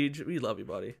TJ, we love you,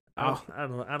 buddy. I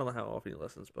don't know how often he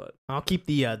listens, but I'll keep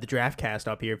the draft cast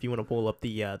up here if you want to pull up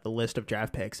the list of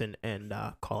draft picks and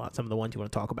call out some of the ones you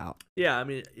want to talk about. Yeah, I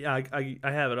mean, yeah, I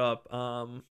have it up.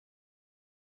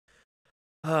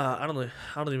 I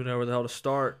don't even know where the hell to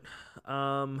start.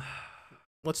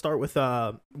 Let's start with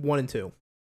 1 and 2.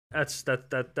 That's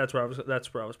where I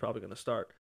was probably going to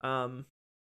start.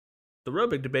 The real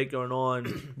big debate going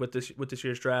on with this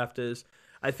year's draft is,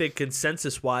 I think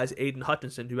consensus wise, Aiden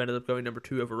Hutchinson, who ended up going number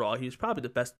 2 overall, he was probably the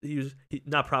best.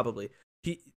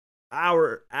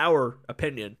 Our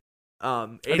opinion.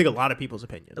 I think a lot of people's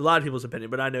opinion.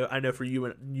 But I know for you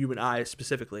and I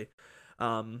specifically,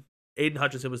 Aiden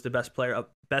Hutchinson was the best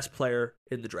player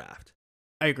in the draft.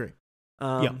 I agree.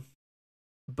 Yeah.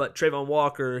 But Trayvon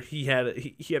Walker, he had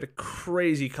a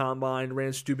crazy combine,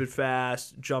 ran stupid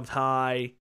fast, jumped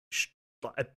high,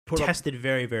 tested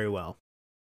very, very well.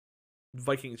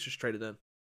 Vikings just traded in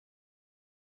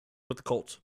with the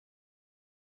Colts.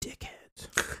 Dickheads.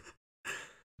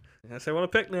 Yes, I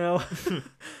want to pick now.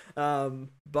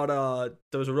 But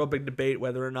there was a real big debate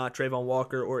whether or not Trayvon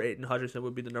Walker or Aiden Hutchinson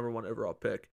would be the number 1 overall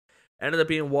pick. Ended up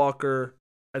being Walker,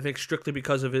 I think, strictly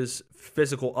because of his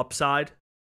physical upside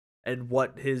and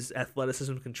what his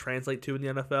athleticism can translate to in the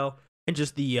NFL. And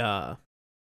just the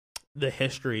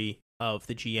history of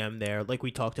the GM there. Like we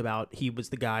talked about, he was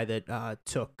the guy that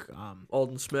took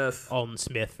Aldon Smith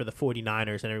for the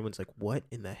 49ers, and everyone's like, what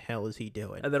in the hell is he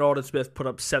doing? And then Aldon Smith put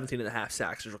up 17.5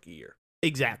 sacks his rookie year.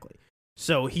 Exactly.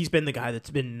 So he's been the guy that's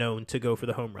been known to go for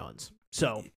the home runs.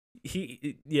 So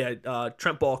Trent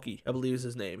Baalke, I believe is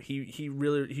his name. He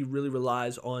really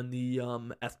relies on the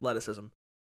athleticism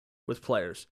with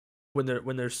players. When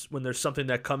there's something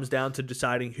that comes down to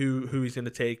deciding who he's going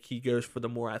to take, he goes for the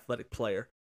more athletic player.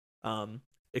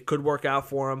 It could work out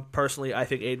for him. Personally, I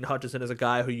think Aiden Hutchinson is a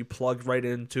guy who you plug right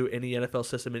into any NFL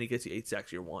system and he gets you 8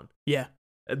 sacks year 1. Yeah.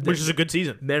 Which is a good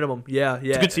season. Minimum. Yeah.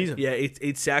 It's a good season. Yeah,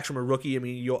 8 sacks from a rookie. I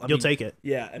mean, you'll take it.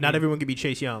 Yeah. Not everyone can be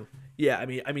Chase Young. Yeah,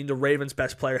 I mean the Ravens'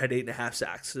 best player had 8.5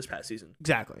 sacks this past season.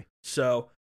 Exactly. So,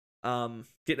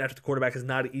 getting after the quarterback is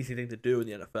not an easy thing to do in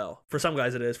the NFL. For some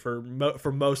guys it is. For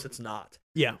most it's not.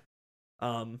 Yeah.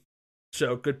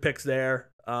 So good picks there.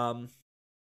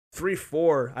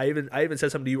 3-4. I even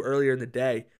said something to you earlier in the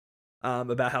day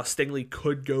about how Stingley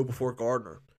could go before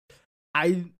Gardner.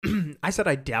 I said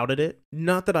I doubted it.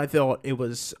 Not that I thought it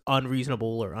was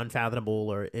unreasonable or unfathomable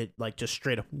or it like just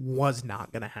straight up was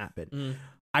not going to happen.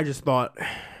 I just thought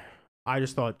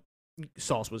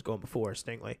Sauce was going before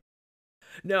Stingley.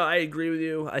 No, I agree with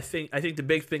you. I think the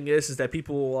big thing is that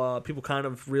people kind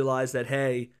of realize that,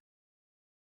 hey,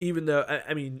 even though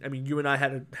I mean you and I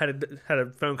had a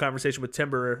phone conversation with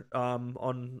Timber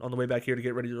on the way back here to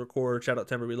get ready to record. Shout out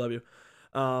Timber, we love you.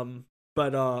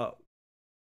 But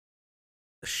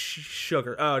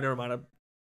Sugar. Oh, never mind. I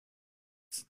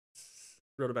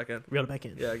wrote it back in.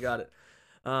 Yeah, I got it.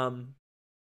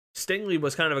 Stingley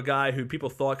was kind of a guy who people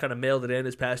thought kind of mailed it in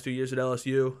his past 2 years at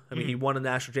LSU. I mean, he won a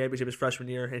national championship his freshman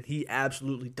year, and he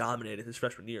absolutely dominated his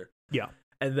freshman year. Yeah.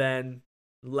 And then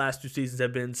the last 2 seasons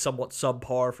have been somewhat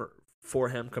subpar for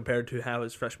him compared to how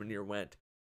his freshman year went.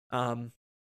 He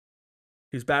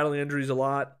was battling injuries a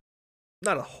lot.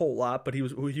 not a whole lot, but he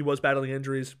was battling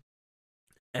injuries,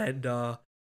 and I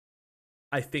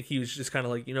think he was just kind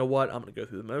of like, you know what, I'm gonna go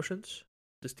through the motions.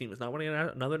 This team is not winning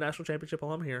another national championship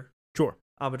while I'm here. Sure.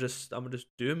 I'm gonna just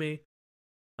do me.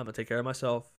 I'm gonna take care of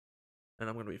myself, and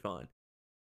I'm gonna be fine.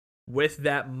 With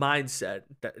that mindset,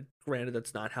 that granted,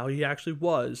 that's not how he actually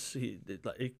was.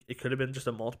 It could have been just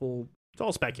a multiple. It's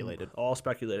all speculated. All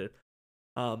speculated.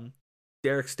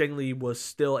 Derek Stingley was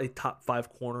still a top 5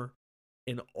 corner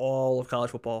in all of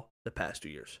college football the past 2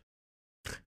 years.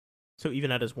 So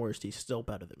even at his worst, he's still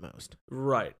better than most.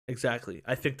 Right, exactly.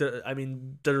 I think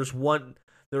there was one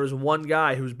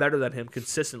guy who was better than him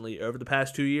consistently over the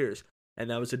past 2 years, and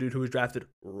that was the dude who was drafted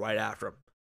right after him.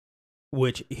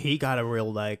 Which he got a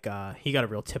real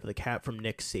tip of the cap from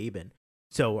Nick Saban.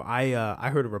 So I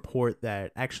heard a report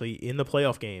that actually in the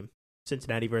playoff game,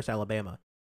 Cincinnati versus Alabama,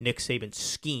 Nick Saban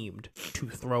schemed to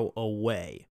throw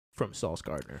away from Sauce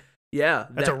Gardner. Yeah,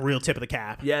 that's a real tip of the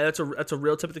cap. Yeah, that's a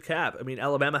real tip of the cap. I mean,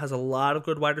 Alabama has a lot of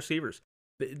good wide receivers.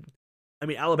 I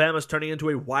mean, Alabama's turning into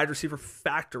a wide receiver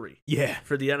factory. Yeah,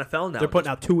 for the NFL now. They're putting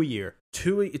out 2 a year.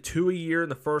 Two a year in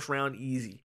the first round,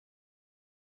 easy.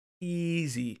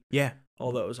 Yeah.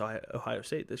 Although it was Ohio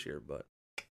State this year, but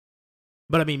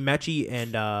I mean, Mechie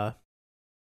and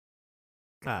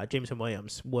Jameson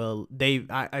Williams. Well,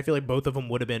 I feel like both of them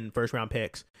would have been first round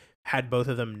picks had both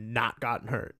of them not gotten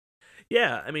hurt.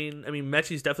 Yeah, I mean,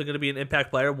 Mechie's definitely going to be an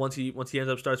impact player once he ends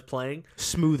up starts playing.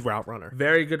 Smooth route runner,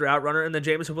 very good route runner, and then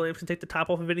Jameson Williams can take the top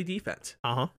off of any defense.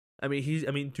 Uh-huh. I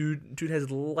mean, dude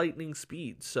has lightning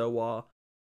speed. So,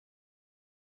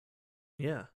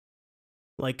 yeah.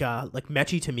 Like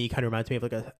Mechie to me kind of reminds me of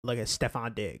like a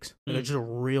Stephon Diggs, just a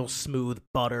real smooth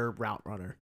butter route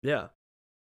runner. Yeah.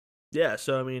 Yeah.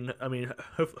 So I mean,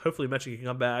 hopefully Mechie can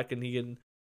come back and he can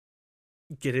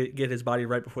get his body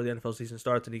right before the NFL season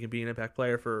starts, and he can be an impact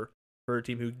player for a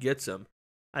team who gets him.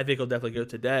 I think he'll definitely go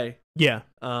today. Yeah.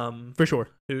 For sure.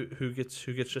 Who gets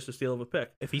just a steal of a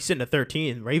pick? If he's sitting at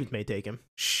 13, Ravens may take him.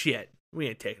 Shit, we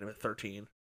ain't taking him at 13.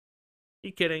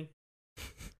 You kidding?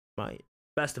 Might.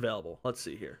 Best available. Let's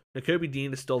see here. Nakobe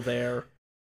Dean is still there.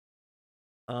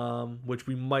 Which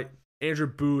we might. Andrew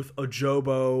Booth,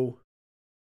 Ojobo.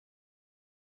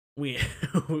 We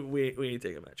ain't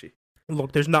taking Mechie.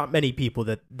 Look, there's not many people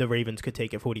that the Ravens could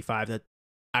take at 45 that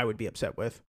I would be upset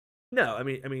with. No, I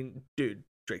mean, dude,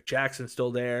 Drake Jackson's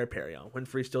still there. Perrion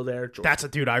Winfrey's still there. That's a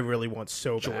dude I really want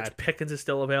so bad. George Pickens is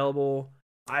still available.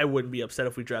 I wouldn't be upset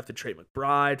if we drafted Trey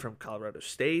McBride from Colorado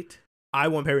State. I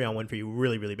want Perrion Winfrey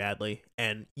really, really badly.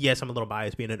 And yes, I'm a little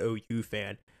biased being an OU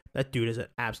fan. That dude is an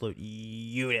absolute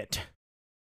unit.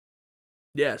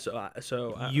 Yeah,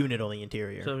 unit on the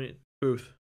interior. So I mean,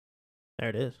 Booth. There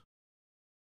it is.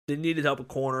 They needed help at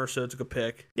corner, so it's a good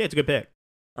pick. Yeah, it's a good pick.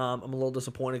 I'm a little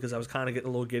disappointed because I was kind of getting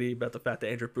a little giddy about the fact that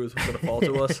Andrew Booth was going to fall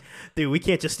to us. Dude, we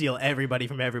can't just steal everybody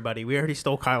from everybody. We already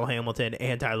stole Kyle Hamilton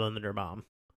and Tyler Linderbaum.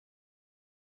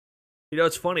 You know,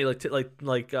 it's funny.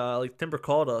 Like Timber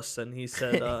called us and he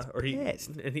said,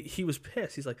 he was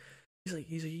pissed. He's like,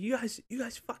 you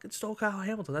guys fucking stole Kyle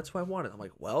Hamilton. That's what I wanted. I'm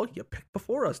like, well, you picked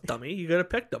before us, dummy. You gotta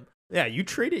pick them. Yeah, you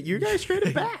guys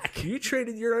traded back. You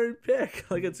traded your own pick.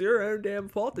 Like, it's your own damn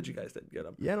fault that you guys didn't get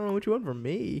him. Yeah, I don't know what you want from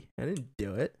me. I didn't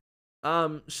do it.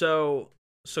 So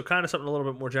kind of something a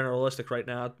little bit more generalistic right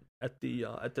now at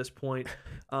this point.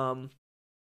 What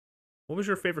was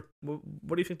your favorite? What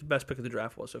do you think the best pick of the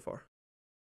draft was so far?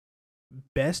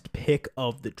 Best pick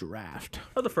of the draft.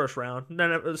 Oh, the first round.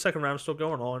 Then the second round is still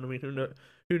going on. I mean,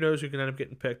 who knows who can end up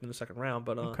getting picked in the second round?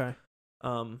 But okay.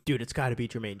 Dude, it's got to be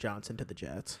Jermaine Johnson to the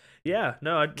Jets. Yeah,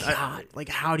 no, like,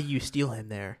 how do you steal him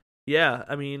there? Yeah,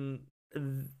 I mean,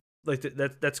 like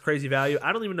that's crazy value.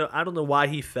 I don't know why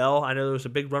he fell. I know there was a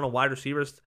big run of wide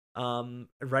receivers,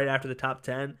 right after the top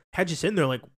 10. Had you sitting there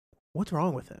like, what's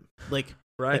wrong with him? Like,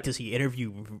 right? Like, does he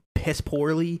interview piss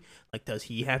poorly? Like, does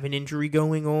he have an injury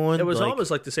going on? It was almost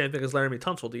like the same thing as Laramie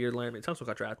Tunsil the year Laramie Tunsil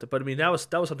got drafted. But I mean, that was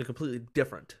something completely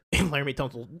different. Laramie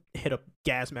Tunsil hit a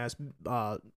gas mask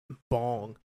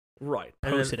bong. Right.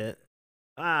 Posted it.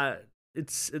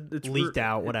 It's leaked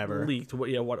out, whatever. Leaked,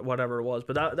 yeah, whatever it was.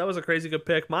 But that was a crazy good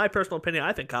pick. My personal opinion,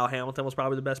 I think Kyle Hamilton was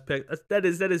probably the best pick. That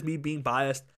is me being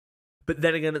biased. But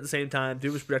then again, at the same time,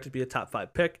 dude was projected to be a top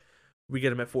 5 pick. We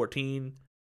get him at 14.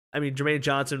 I mean, Jermaine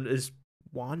Johnson is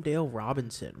Wan'Dale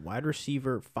Robinson, wide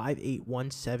receiver, 5'8",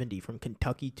 170 from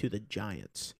Kentucky to the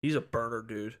Giants. He's a burner,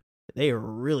 dude. They are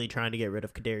really trying to get rid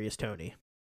of Kadarius Toney.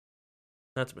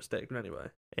 That's a mistake, but anyway.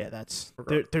 Yeah,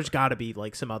 there's got to be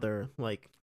like some other like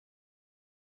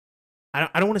I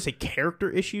don't want to say character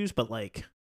issues, but like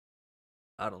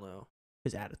I don't know,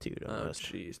 his attitude almost.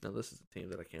 Oh jeez, now this is a team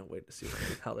that I can't wait to see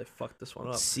how they fuck this one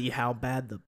up. See how bad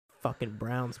the Fucking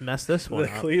Browns messed this one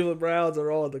The up. Cleveland Browns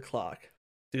are all on the clock.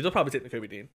 Dude, they'll probably take Nakobe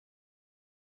Dean.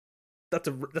 That's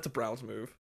a Browns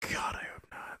move. God, I hope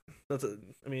not.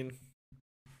 I mean,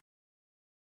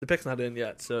 the pick's not in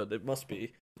yet, so they must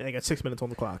be. Yeah, they got 6 minutes on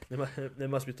the clock. They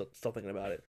must be still thinking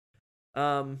about it.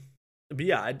 But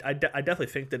yeah, I definitely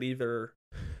think that either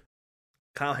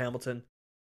Kyle Hamilton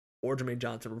or Jermaine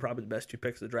Johnson were probably the best 2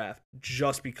 picks of the draft,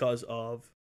 just because of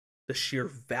the sheer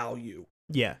value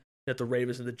Yeah, that the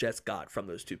Ravens and the Jets got from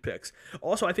those 2 picks.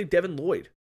 Also, I think Devin Lloyd,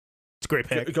 it's a great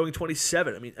pick. going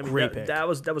 27. I mean, Great pick. that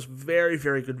was very,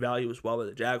 very good value as well by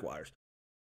the Jaguars.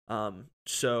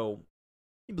 So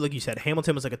Like you said,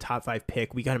 Hamilton was like a top 5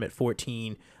 pick. We got him at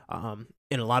 14.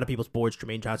 In a lot of people's boards,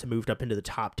 Jermaine Johnson moved up into the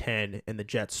top 10, and the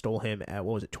Jets stole him at,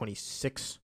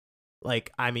 26?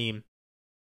 Like, I mean,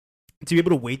 to be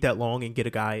able to wait that long and get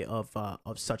a guy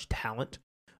of such talent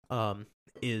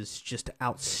is just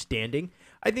outstanding.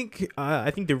 I think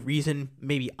the reason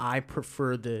maybe I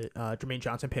prefer the Jermaine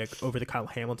Johnson pick over the Kyle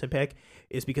Hamilton pick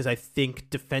is because I think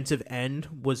defensive end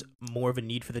was more of a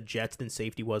need for the Jets than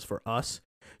safety was for us.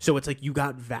 So it's like you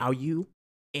got value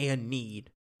and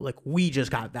need. Like, we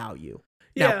just got value.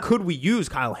 Yeah. Now, could we use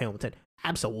Kyle Hamilton?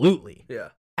 Absolutely. yeah,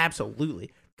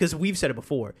 Absolutely. Because we've said it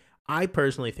before. I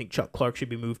personally think Chuck Clark should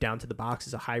be moved down to the box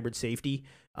as a hybrid safety,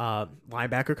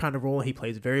 linebacker kind of role. He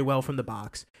plays very well from the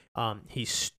box.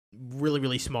 He's really,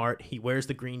 really smart. He wears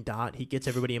the green dot. He gets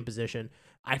everybody in position.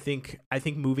 I think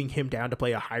moving him down to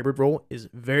play a hybrid role is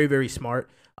very, very smart.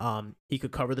 He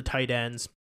could cover the tight ends,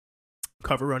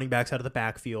 cover running backs out of the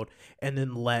backfield, and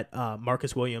then let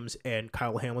Marcus Williams and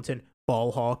Kyle Hamilton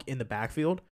ball hawk in the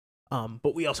backfield.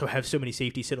 But we also have so many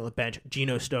safeties sitting on the bench.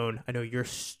 Geno Stone, I know you're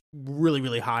really,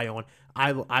 really high on.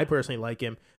 I personally like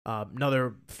him.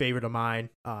 Another favorite of mine,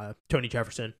 Tony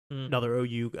Jefferson, another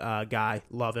OU guy,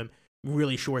 love him.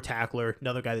 Really short tackler,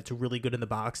 another guy that's really good in the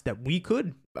box that we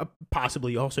could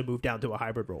possibly also move down to a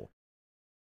hybrid role.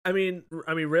 I mean,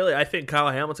 really, I think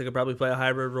Kyle Hamilton could probably play a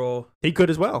hybrid role. He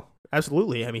could as well.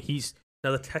 Absolutely. I mean, he's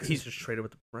Now the Texans just traded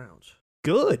with the Browns.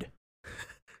 good.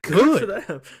 Good for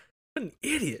them. What an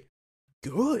idiot.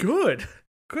 Good.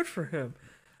 Good for him.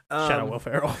 Shout out Will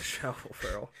Ferrell. Shout out Will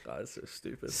Ferrell. God, it's so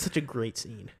stupid. Such a great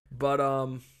scene. But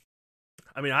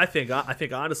I mean, I think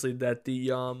honestly that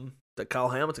that Kyle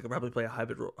Hamilton could probably play a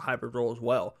hybrid role as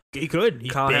well. He could.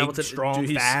 He's Kyle big, Hamilton, strong,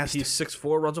 dude, fast. He's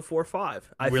 6'4", runs a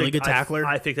 4.5. Really good tackler.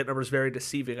 I think that number is very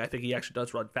deceiving. I think he actually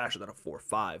does run faster than a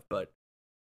 4.5, but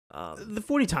the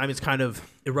 40 time is kind of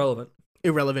irrelevant.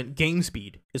 Game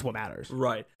speed is what matters.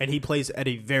 Right. And he plays at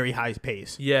a very high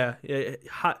pace. Yeah.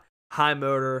 High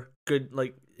motor, good.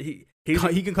 Like he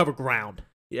can cover ground.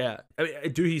 Yeah. I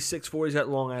mean, dude, he's 6'4". He's got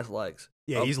long ass legs.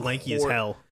 Yeah, he's lanky as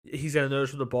hell. He's got a nose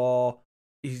for the ball.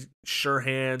 He's sure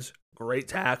hands, great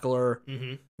tackler,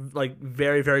 like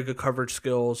very, very good coverage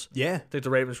skills. Yeah. I think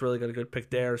the Ravens really got a good pick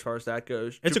there as far as that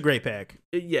goes. It's a great pick.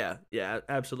 Yeah,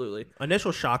 absolutely.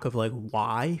 Initial shock of like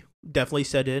why definitely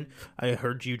set in. I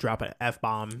heard you drop an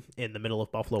F-bomb in the middle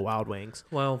of Buffalo Wild Wings.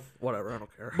 Well, whatever, I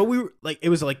don't care. But we were like, it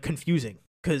was like confusing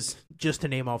because just to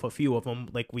name off a few of them,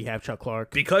 like we have Chuck Clark.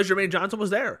 Because Jermaine Johnson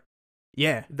was there.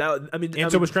 Yeah.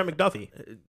 So was Trent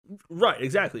McDuffie. Right,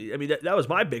 exactly. I mean, that was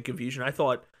my big confusion. I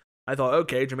thought,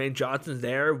 okay, Jermaine Johnson's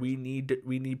there. We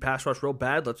need pass rush real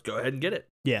bad. Let's go ahead and get it.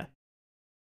 Yeah.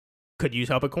 Could use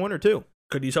help at corner too.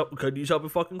 Could use help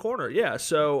at fucking corner. Yeah.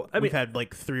 So we've had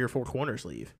like 3 or 4 corners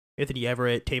leave. Anthony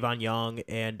Everett, Tavon Young,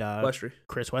 and Westry.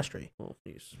 Chris Westry. Well,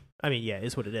 he's. I mean, yeah,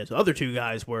 is what it is. The other 2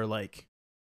 guys were like.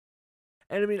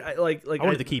 And I mean, I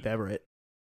wanted to keep Everett.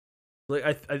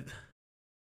 Like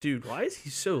dude, why is he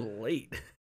so late?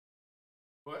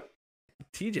 What?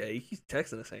 TJ, he's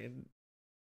texting us saying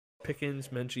Pickens,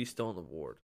 Menchie still on the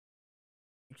board.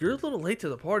 You're a little late to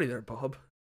the party there, Bob.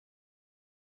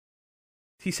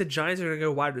 He said Giants are going to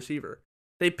go wide receiver.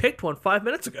 They picked one 5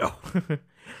 minutes ago.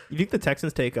 You think the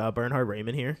Texans take Bernhard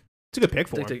Raymond here? It's a good pick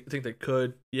for him. I think they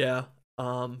could, yeah.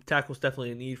 Tackle's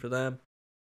definitely a need for them.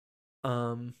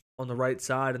 On the right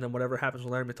side, and then whatever happens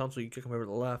with Larry Tunsil, you kick him over to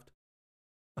the left.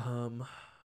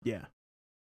 Yeah.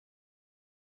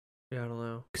 Yeah, I don't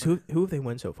know. Because who have they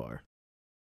won so far?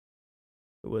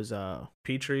 It was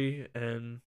Petrie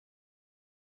and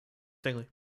Stingley.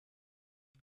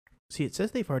 See, it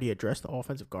says they've already addressed the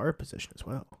offensive guard position as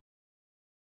well.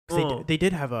 They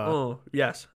did have a. Oh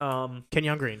yes.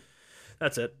 Kenyon Green.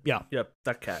 That's it. Yeah. Yep.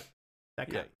 That cat.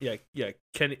 Yeah.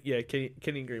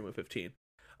 Kenyon Green with 15.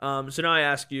 So now I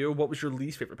ask you, what was your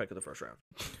least favorite pick of the first round?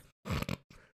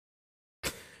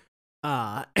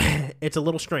 It's a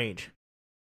little strange.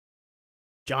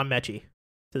 John Mechie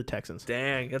to the Texans.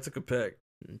 Dang, that's a good pick.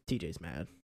 TJ's mad.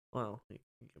 Well, he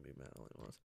can be mad all he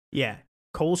wants. Yeah.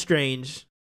 Cole Strange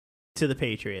to the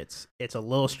Patriots. It's a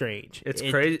little strange. It's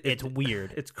crazy. It's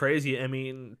weird. It's crazy. I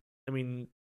mean,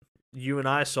 you and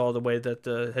I saw the way that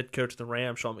the head coach of the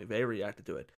Rams, Sean McVay, reacted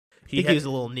to it. He was a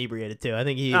little inebriated too. I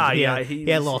think he had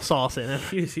a little sauce in him.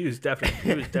 He was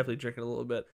definitely drinking a little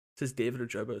bit. Says David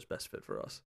Ojobo is best fit for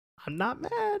us. I'm not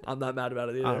mad. I'm not mad about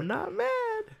it either. I'm not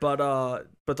mad. But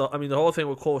the whole thing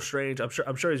with Cole Strange, I'm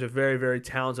sure he's a very, very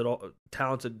talented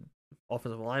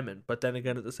offensive lineman. But then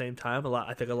again, at the same time,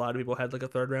 I think a lot of people had like a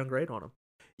 3rd round grade on him.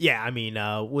 Yeah, I mean,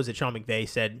 was it Sean McVay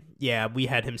said? Yeah, we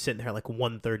had him sitting there like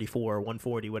 134,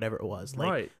 140, whatever it was.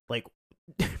 Like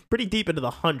pretty deep into the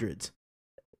hundreds.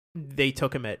 They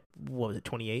took him at, what was it,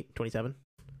 28, 27?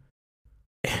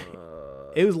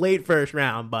 It was late first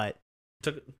round, but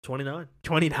took 29.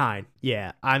 29.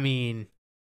 Yeah, I mean,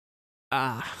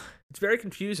 it's very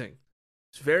confusing.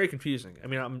 It's very confusing. I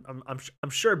mean, I'm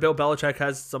sure Bill Belichick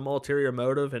has some ulterior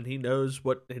motive, and he knows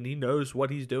what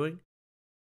he's doing.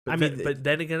 But but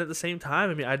then again, at the same time,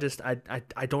 I mean,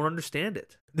 I don't understand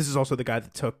it. This is also the guy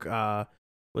that took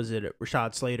was it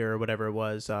Rashad Slater or whatever it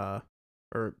was, or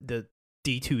the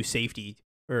D2 safety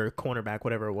or cornerback,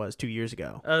 whatever it was, 2 years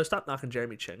ago. Stop knocking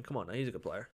Jeremy Chin. Come on, now he's a good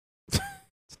player.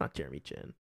 It's not Jeremy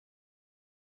Chin.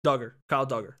 Kyle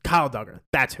Duggar.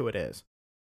 That's who it is.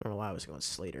 I don't know why I was going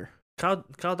Slater. Kyle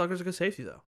Duggar's a good safety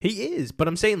though. He is, but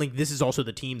I'm saying like this is also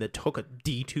the team that took a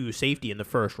D2 safety in the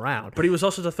first round. But he was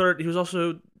also the third. He was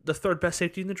also the 3rd best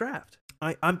safety in the draft.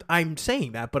 I'm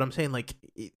saying that, but I'm saying like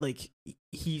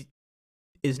he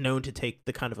is known to take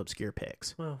the kind of obscure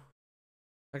picks. Well,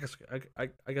 I guess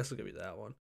I'll give you that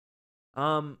one.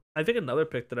 I think another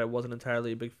pick that I wasn't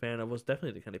entirely a big fan of was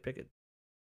definitely the Kenny Pickett.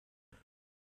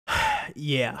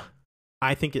 Yeah,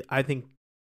 I think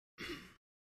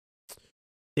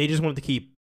they just wanted to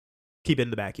keep it in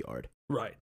the backyard.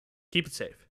 Right. Keep it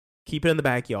safe. Keep it in the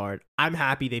backyard. I'm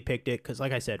happy they picked it because,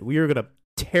 like I said, we are gonna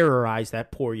terrorize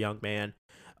that poor young man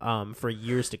for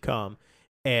years to come.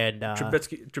 And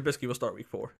Trubisky will start week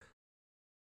 4.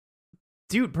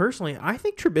 Dude, personally, I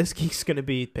think Trubisky's gonna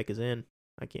be pick is in.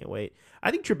 I can't wait.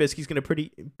 I think Trubisky's gonna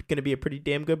be a pretty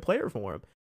damn good player for him.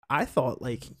 I thought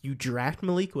like you draft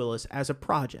Malik Willis as a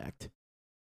project,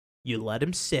 you let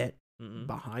him sit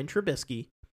behind Trubisky.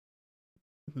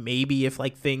 Maybe if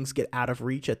like things get out of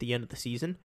reach at the end of the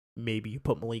season, maybe you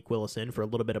put Malik Willis in for a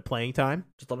little bit of playing time.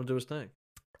 Just let him do his thing.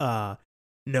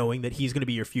 Knowing that he's going to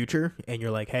be your future, and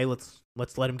you're like, hey, let's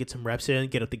let him get some reps in,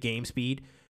 get up the game speed,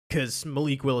 because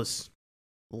Malik Willis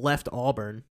left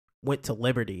Auburn, went to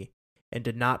Liberty, and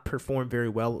did not perform very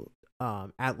well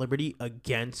at Liberty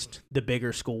against the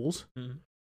bigger schools.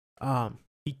 Mm-hmm.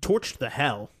 He torched the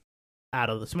hell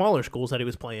out of the smaller schools that he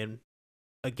was playing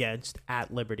against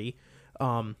at Liberty.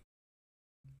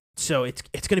 So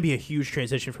it's going to be a huge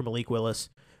transition for Malik Willis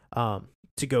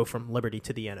to go from Liberty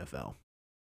to the NFL.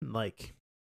 Like,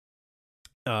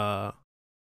 I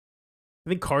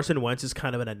think Carson Wentz is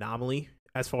kind of an anomaly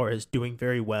as far as doing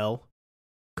very well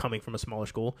coming from a smaller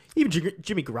school. Even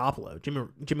Jimmy Garoppolo.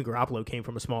 Jimmy Garoppolo came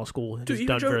from a small school and has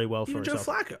done very well for himself.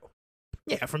 Joe Flacco.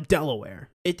 Yeah, from Delaware.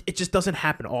 It just doesn't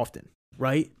happen often,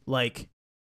 right? Like,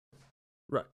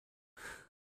 right.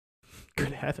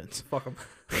 Good heavens. Fuck them.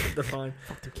 They're fine.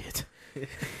 Fuck the kids.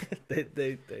 they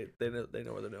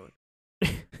know what they're doing.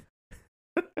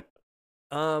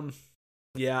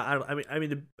 Yeah, I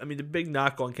mean the big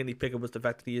knock on Kenny Pickett was the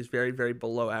fact that he is very, very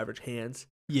below average hands.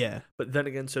 Yeah. But then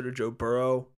again, so did Joe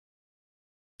Burrow.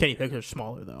 Kenny Pickett's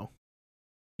smaller though.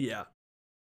 Yeah.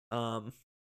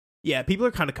 Yeah, people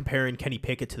are kind of comparing Kenny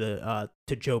Pickett to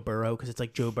Joe Burrow because it's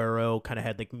like Joe Burrow kind of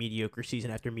had like mediocre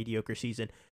season after mediocre season,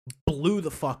 blew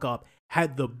the fuck up,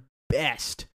 had the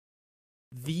best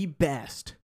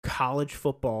college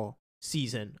football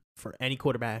season for any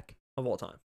quarterback of all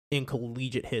time in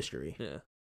collegiate history. Yeah.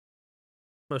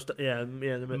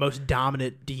 The most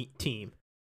dominant team.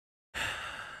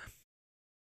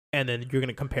 And then you're going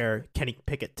to compare Kenny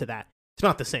Pickett to that. It's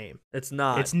not the same. It's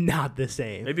not. It's not the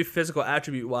same. Maybe physical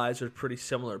attribute wise, they're pretty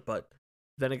similar, but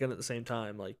then again, at the same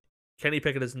time, like Kenny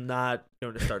Pickett is not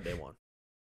going to start day one.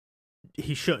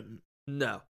 He shouldn't.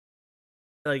 No.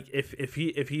 Like if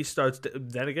he starts,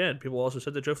 then again, people also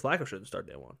said that Joe Flacco shouldn't start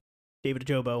day one. David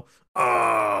Ojobo.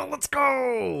 Oh, let's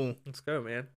go. Let's go,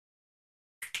 man.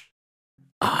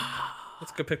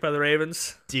 Let's go pick by the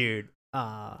Ravens, dude.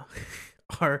 Our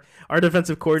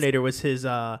defensive coordinator was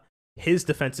his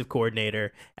defensive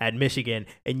coordinator at Michigan,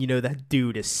 and you know that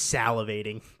dude is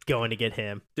salivating going to get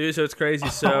him. Dude, so it's crazy.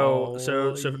 So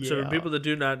for people that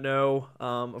do not know,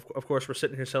 of course we're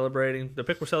sitting here celebrating. The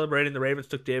pick we're celebrating, the Ravens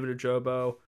took David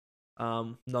Ojobo,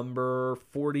 number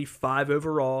 45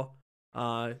 overall.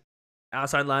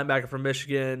 outside linebacker from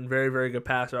Michigan, very very good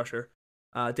pass rusher.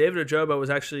 David Ojabo was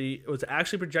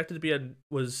actually projected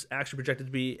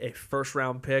to be a first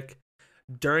round pick.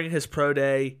 During his pro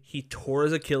day, he tore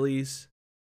his Achilles,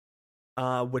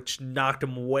 which knocked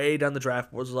him way down the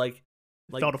draft.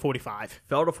 Fell to 45.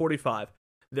 Fell to 45.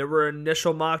 There were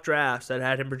initial mock drafts that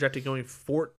had him projected going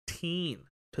 14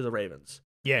 to the Ravens.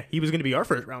 Yeah, he was going to be our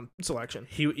first round selection.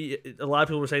 A lot of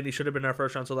people were saying he should have been our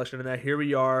first round selection, and now here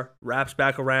we are. Wraps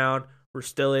back around. We're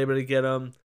still able to get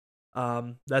him.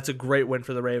 That's a great win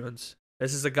for the Ravens.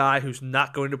 This is a guy who's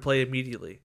not going to play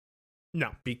immediately.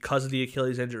 No, because of the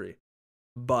Achilles injury.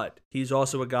 But he's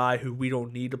also a guy who we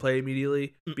don't need to play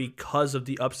immediately because of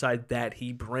the upside that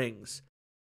he brings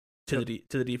to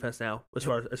the defense now, as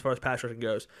far as pass rushing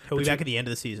goes. He'll be back at the end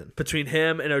of the season. Between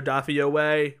him and Odafe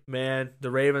Oweh, man,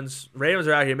 the Ravens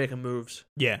are out here making moves.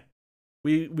 Yeah,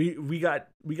 we got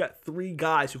 3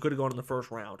 guys who could have gone in the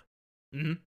first round.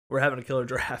 Mm-hmm. We're having a killer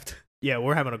draft. Yeah,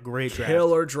 we're having a great draft.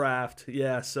 Killer draft.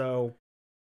 Yeah. So,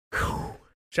 shout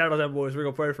out to them boys. We're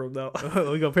gonna pray for them though.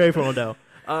 We're gonna pray for them though.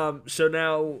 So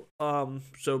now,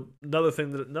 so another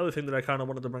thing that I kind of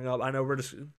wanted to bring up. I know we're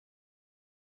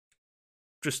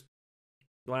just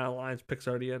Lions picks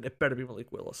already in. It better be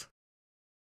Malik Willis.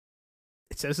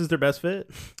 It says it's their best fit.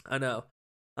 I know.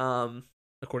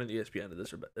 According to ESPN, it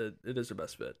is their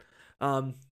best fit.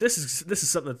 This is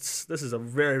something this is a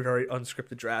very very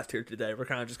unscripted draft here today. We're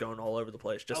kind of just going all over the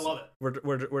place. Just I love it.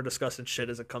 We're discussing shit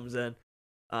as it comes in.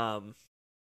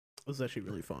 This is actually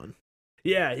really fun.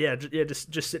 Yeah.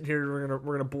 Just sitting here.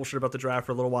 We're gonna bullshit about the draft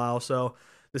for a little while. So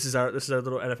this is our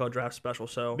little NFL draft special.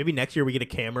 So maybe next year we get a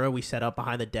camera. We set up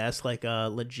behind the desk like a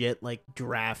legit like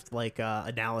draft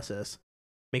analysis.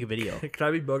 Make a video. Can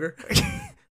I be Booger?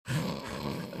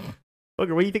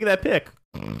 Booger, what do you think of that pick?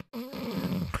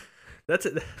 That's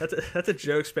a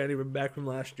joke spanning back from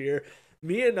last year.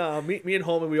 Me and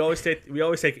Holman, we always take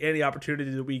any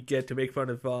opportunity that we get to make fun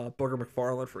of Booger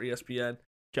McFarland for ESPN.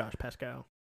 Josh Pascal.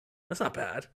 That's not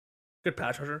bad. Good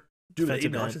pass rusher. Dude,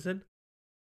 Aiden Hutchinson.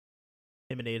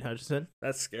 Him and Aiden Hutchinson.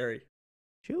 That's scary.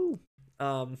 Shoo.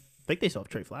 I think they still have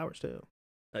Trey Flowers too.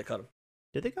 I cut him.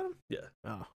 Did they cut him? Yeah.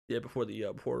 Oh. Yeah, before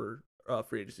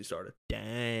free agency started.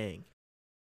 Dang.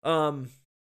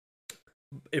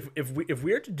 If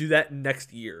we are to do that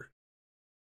next year,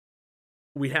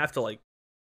 we have to like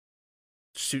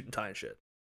suit and tie and shit.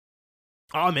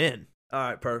 I'm in. All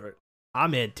right, perfect.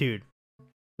 I'm in, dude.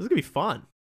 This is gonna be fun.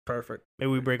 Perfect.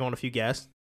 Maybe we bring on a few guests.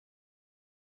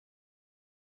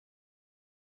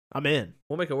 I'm in.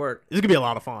 We'll make it work. This is gonna be a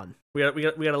lot of fun. We got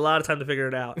a lot of time to figure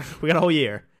it out. We got a whole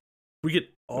year. We can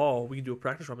do a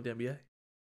practice run with the NBA.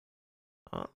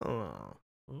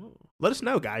 Let us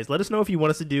know, guys. Let us know if you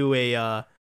want us to do an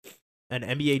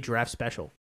NBA draft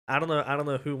special. I don't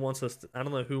know who wants us. I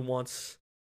don't know who wants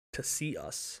to see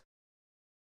us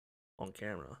on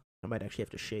camera. I might actually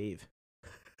have to shave.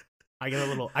 I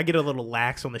get a little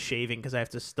lax on the shaving because I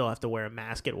still have to wear a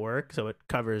mask at work, so it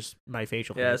covers my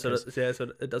facial hair. So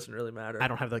it doesn't really matter. I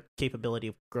don't have the capability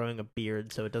of growing a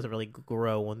beard, so it doesn't really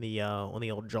grow on the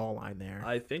old jawline there.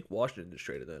 I think Washington just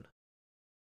traded in.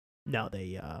 No,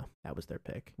 that was their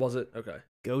pick. Was it? Okay.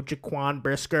 Go Jaquan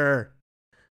Brisker.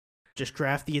 Just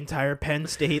draft the entire Penn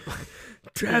State.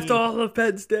 Draft all of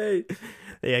Penn State.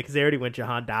 Yeah, because they already went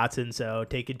Jahan Dotson, so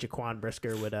taking Jaquan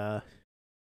Brisker would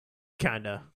kind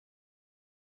of.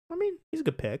 I mean, he's a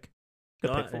good pick.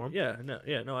 Good pick for him.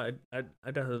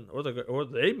 I definitely, or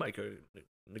they might go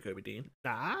Nakobe Dean.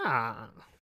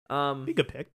 Be a good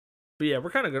pick. But yeah, we're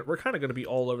kind of going to be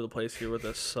all over the place here with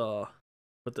this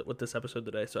with this episode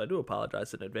today. So I do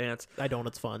apologize in advance. I don't.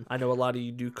 It's fun. I know a lot of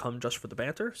you do come just for the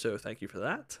banter, so thank you for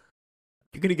that.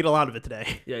 You're gonna get a lot of it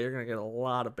today. Yeah, you're gonna get a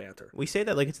lot of banter. We say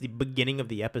that like it's the beginning of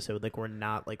the episode, like we're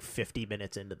not like 50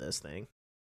 minutes into this thing.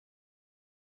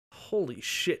 Holy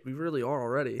shit, we really are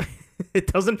already. It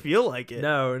doesn't feel like it.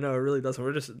 No, it really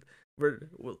doesn't.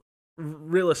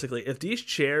 Realistically, if these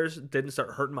chairs didn't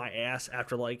start hurting my ass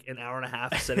after like an hour and a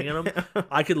half sitting in them,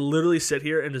 I could literally sit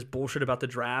here and just bullshit about the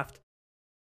draft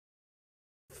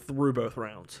through both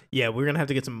rounds. Yeah, we're gonna have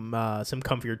to get some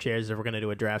comfier chairs if we're gonna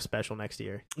do a draft special next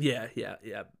year. Yeah.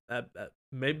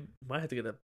 Maybe might have to get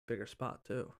a bigger spot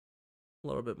too, a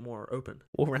little bit more open.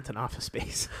 We'll rent an office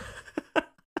space.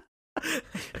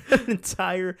 an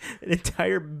entire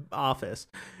office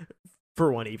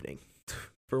for one evening.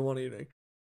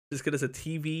 Just get us a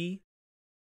TV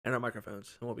and our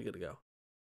microphones, and we'll be good to go.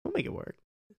 We'll make it work.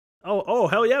 Oh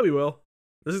hell yeah, we will.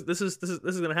 This is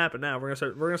gonna happen now. We're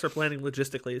gonna start planning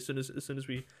logistically as soon as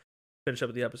we finish up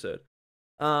with the episode.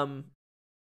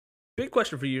 Big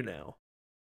question for you now.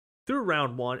 Through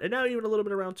round 1 and now even a little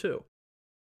bit of round 2.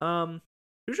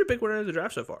 Who's your big winner of the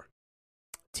draft so far?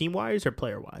 Team wise or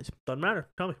player wise? Doesn't matter.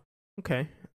 Tell me. Okay.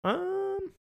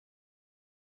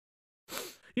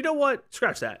 You know what?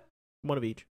 Scratch that. One of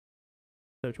each. Is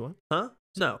that what you want? Huh?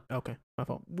 No. Okay, my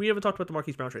fault. We haven't talked about the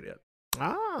Marquise Brown trade yet.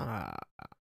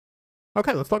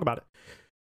 Okay, let's talk about it.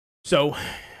 So,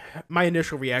 my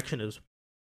initial reaction is,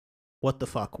 what the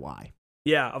fuck? Why?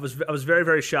 Yeah, I was very,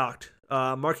 very shocked.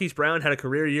 Marquise Brown had a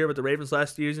career year with the Ravens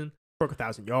last season. Broke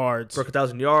 1,000 yards. Broke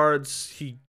 1,000 yards.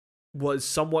 He was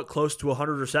somewhat close to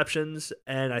 100 receptions,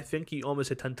 and I think he almost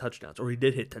hit 10 touchdowns, or he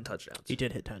did hit 10 touchdowns. He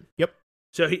did hit 10. Yep.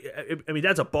 So,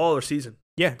 that's a baller season.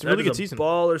 Yeah, it's a really good season.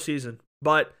 Baller season.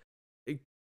 But it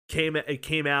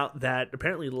came out that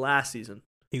apparently last season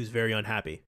he was very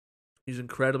unhappy. He was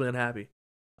incredibly unhappy.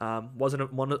 Wasn't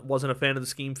a fan of the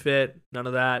scheme fit. None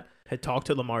of that. Had talked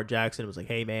to Lamar Jackson. Was like,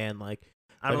 hey man, like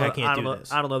I can't do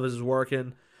this. I don't know if this is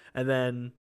working. And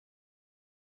then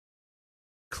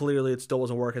clearly it still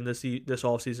wasn't working this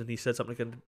offseason. He said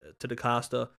something to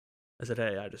DaCosta. I said,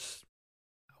 hey, I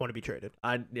want to be traded.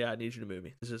 I need you to move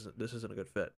me. This isn't a good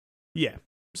fit. Yeah.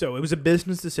 So it was a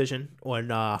business decision on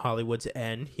Hollywood's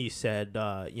end. He said,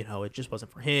 it just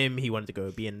wasn't for him. He wanted to go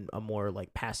be in a more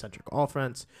like pass-centric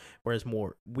offense, whereas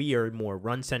we are more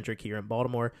run-centric here in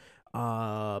Baltimore.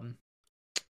 Like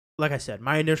I said,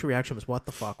 my initial reaction was, what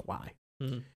the fuck? Why?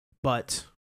 Mm-hmm. But,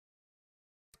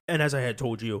 and as I had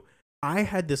told you, I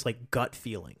had this like gut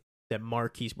feeling that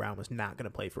Marquise Brown was not going to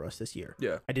play for us this year.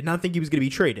 Yeah. I did not think he was going to be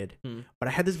traded, but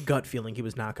I had this gut feeling he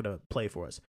was not going to play for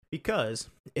us. Because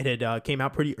it had came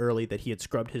out pretty early that he had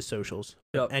scrubbed his socials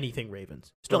of anything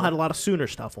Ravens. Still had a lot of Sooner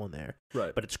stuff on there.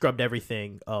 Right. But it scrubbed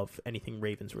everything of anything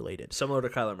Ravens related. Similar to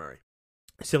Kyler Murray.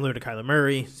 Similar to Kyler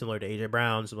Murray, similar to A.J.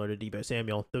 Brown, similar to Deebo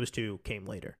Samuel. Those two came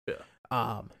later.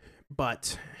 Yeah.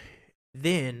 But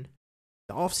then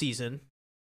the offseason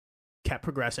kept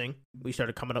progressing. We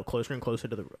started coming up closer and closer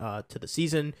to the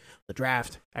season, the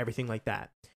draft, everything like that.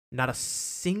 Not a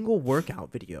single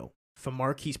workout video for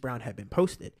Marquise Brown had been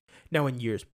posted. Now, in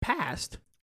years past,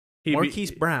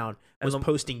 Marquise Brown was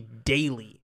posting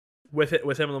daily. With him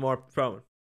and Lamar throwing.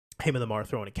 Him and Lamar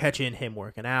throwing and catching, him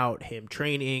working out, him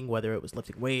training, whether it was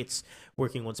lifting weights,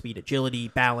 working on speed, agility,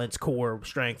 balance, core,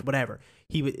 strength, whatever.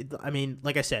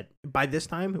 Like I said, by this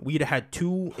time, we'd have had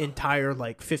 2 entire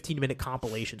 15-minute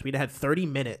compilations. We'd have had 30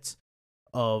 minutes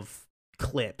of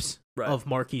clips of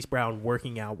Marquise Brown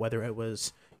working out, whether it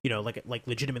was like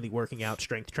legitimately working out,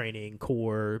 strength training,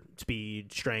 core,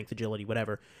 speed, strength, agility,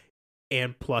 whatever,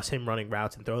 and plus him running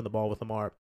routes and throwing the ball with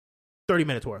Lamar. 30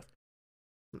 minutes worth.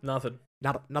 Nothing.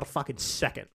 Not a fucking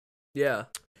second. Yeah.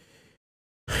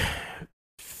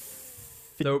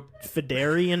 Nope.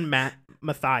 Fedarian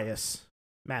Mathis.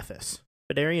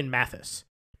 Fedarian Mathis.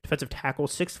 Defensive tackle,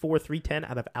 6'4", 310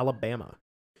 out of Alabama.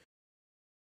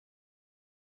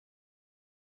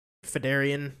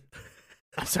 Fedarian...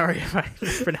 I'm sorry if I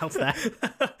mispronounced that.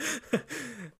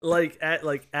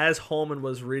 As Holman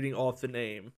was reading off the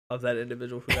name of that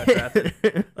individual who got drafted,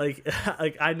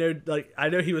 I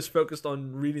know he was focused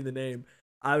on reading the name.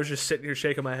 I was just sitting here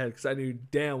shaking my head because I knew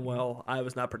damn well I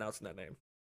was not pronouncing that name.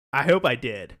 I hope I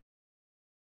did.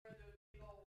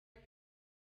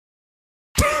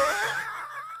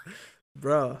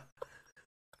 Bruh.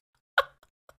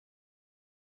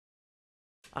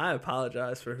 I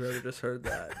apologize for whoever just heard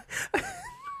that.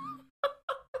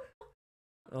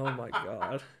 Oh my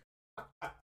god.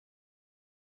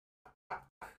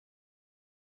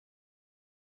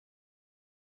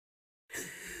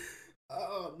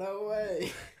 Oh, no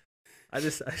way. I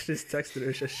just texted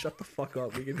her, just shut the fuck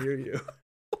up, we can hear you.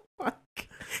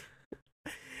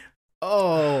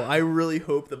 Oh, I really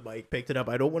hope the mic picked it up.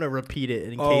 I don't want to repeat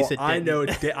it in case it didn't.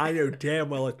 I know damn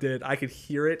well it did. I could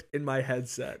hear it in my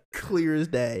headset. Clear as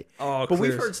day. Oh, but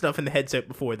we've heard stuff in the headset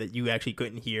before that you actually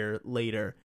couldn't hear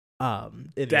later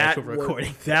in the actual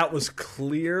recording. That was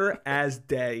clear as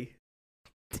day.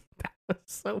 That was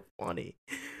so funny.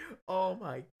 Oh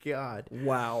my god.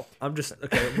 Wow. We're just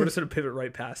gonna pivot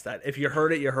right past that. If you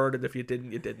heard it, you heard it. If you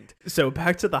didn't, you didn't. So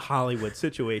back to the Hollywood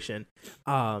situation.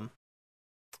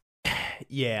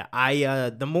 Yeah,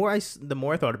 the more I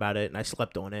thought about it and I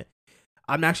slept on it,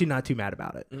 I'm actually not too mad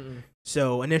about it. Mm-mm.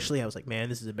 So initially I was like, man,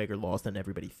 this is a bigger loss than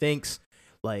everybody thinks.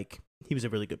 Like, he was a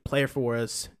really good player for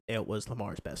us. It was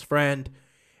Lamar's best friend.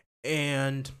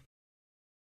 And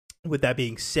with that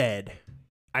being said,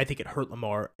 I think it hurt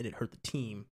Lamar and it hurt the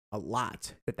team a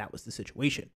lot that was the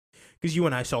situation. Because you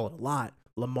and I saw it a lot.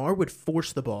 Lamar would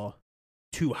force the ball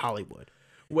to Hollywood.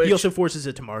 He also forces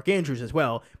it to Mark Andrews as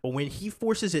well. But when he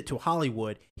forces it to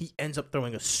Hollywood, he ends up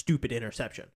throwing a stupid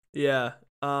interception. Yeah.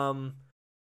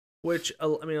 Which,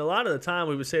 I mean, a lot of the time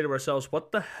we would say to ourselves,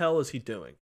 what the hell is he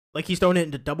doing? Like he's throwing it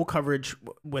into double coverage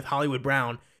with Hollywood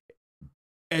Brown,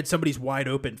 and somebody's wide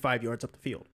open 5 yards up the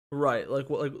field. Right.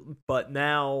 But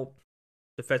now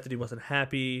the fact that he wasn't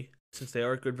happy, since they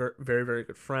are good, very, very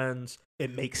good friends,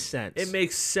 it makes sense. It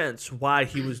makes sense why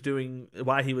he was making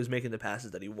the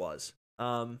passes that he was.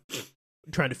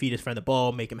 Trying to feed his friend the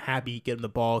ball, make him happy, get him the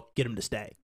ball, get him to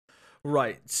stay.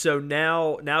 Right. So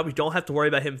now we don't have to worry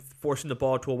about him forcing the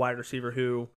ball to a wide receiver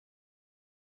who.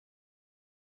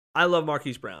 I love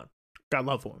Marquise Brown. Got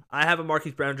love for him. I have a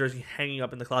Marquise Brown jersey hanging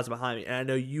up in the closet behind me, and I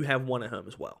know you have one at home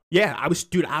as well. Yeah, I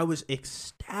was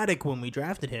ecstatic when we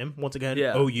drafted him. Once again,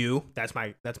 yeah. OU, that's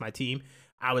my team.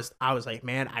 I was like,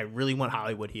 man, I really want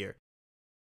Hollywood here.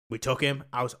 We took him.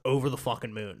 I was over the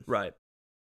fucking moon. Right.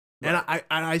 And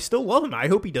I still love him. I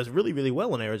hope he does really, really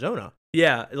well in Arizona.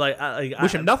 Yeah,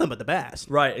 wish him nothing but the best.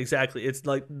 Right, exactly. It's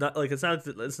not like it's not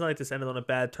like this ended on a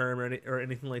bad term or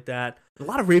anything like that. A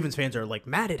lot of Ravens fans are like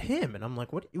mad at him, and I'm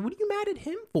like, what are you mad at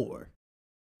him for?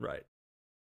 Right.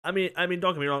 I mean,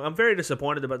 don't get me wrong. I'm very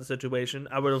disappointed about the situation.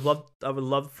 I would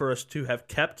love for us to have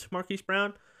kept Marquise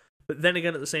Brown, but then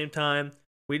again, at the same time,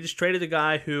 we just traded a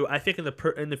guy who I think in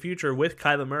the future with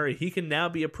Kyler Murray, he can now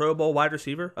be a Pro Bowl wide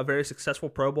receiver, a very successful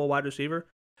Pro Bowl wide receiver.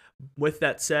 With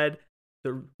that said,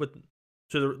 the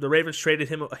Ravens traded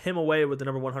him away with the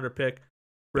number 100 pick,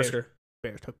 Brisker.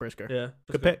 Bears took Brisker. Yeah,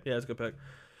 good pick. Yeah, it's a good pick.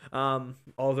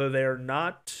 Although they're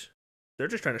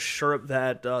just trying to shore up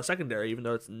that secondary, even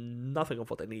though it's nothing of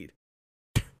what they need.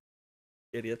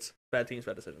 Idiots, bad teams,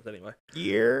 bad decisions. Anyway.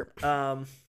 Yeah.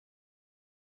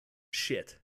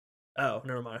 Shit. Oh,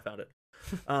 never mind. I found it.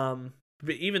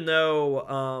 But even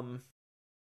though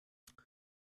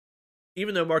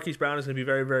Marquise Brown is going to be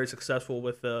very, very successful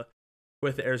with the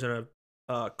Arizona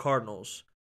Cardinals,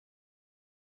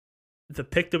 the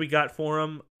pick that we got for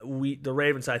him, the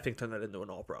Ravens, I think, turned that into an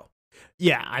All-Pro.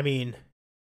 Yeah, I mean,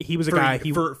 he was a guy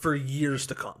for years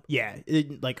to come. Yeah,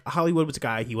 like Hollywood was a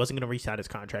guy. He wasn't going to re-sign his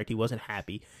contract. He wasn't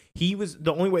happy. He was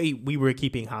the only way we were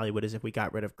keeping Hollywood is if we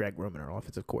got rid of Greg Roman, our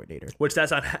offensive coordinator. Which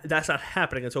that's not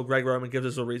happening until Greg Roman gives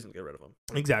us a reason to get rid of him.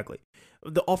 Exactly.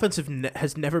 The offensive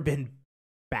has never been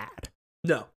bad.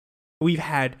 No, we've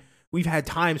had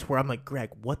times where I'm like,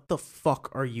 Greg, what the fuck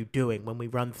are you doing when we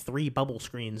run 3 bubble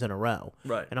screens in a row?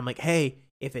 Right. And I'm like, hey,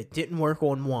 if it didn't work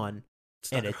on 1.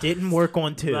 And it didn't work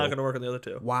on 2. It's not going to work on the other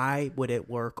 2. Why would it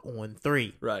work on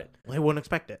 3? Right. Well, they wouldn't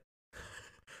expect it.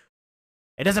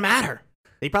 It doesn't matter.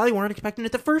 They probably weren't expecting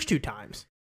it the first 2 times.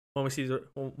 Want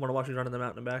to watch me run in the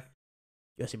mountain and back?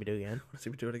 You want to see me do it again? Want to see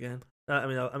me do it again? I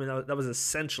mean, that was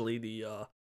essentially the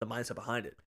mindset behind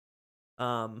it.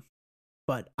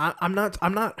 But I'm not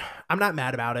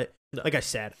mad about it. No. Like I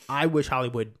said, I wish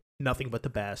Hollywood nothing but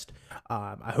the best.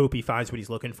 I hope he finds what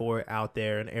he's looking for out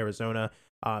there in Arizona.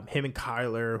 Him and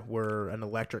Kyler were an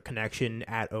electric connection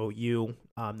at OU.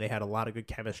 They had a lot of good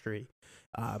chemistry.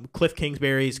 Cliff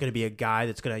Kingsbury is going to be a guy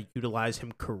that's going to utilize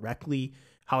him correctly.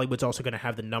 Hollywood's also going to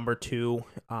have the number 2,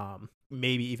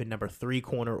 maybe even number 3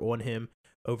 corner on him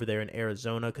over there in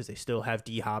Arizona because they still have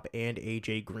D-Hop and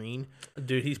AJ Green.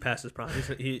 Dude, he's past his prime.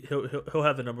 He'll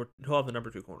have the number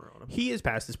 2 corner on him. He is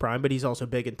past his prime, but he's also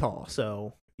big and tall.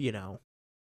 So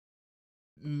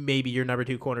maybe your number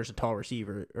 2 corner is a tall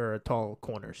receiver or a tall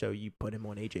corner, so you put him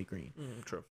on AJ Green.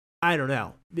 True. I don't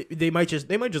know. They might just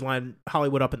line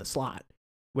Hollywood up in the slot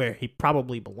where he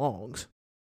probably belongs,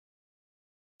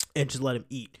 and just let him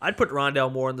eat. I'd put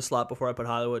Rondell Moore in the slot before I put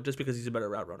Hollywood, just because he's a better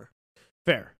route runner.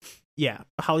 Fair. Yeah,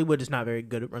 Hollywood is not very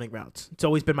good at running routes. It's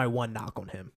always been my one knock on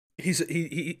him. He's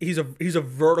a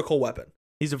vertical weapon.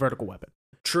 He's a vertical weapon.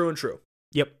 True and true.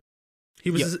 Yep. He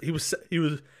was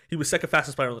second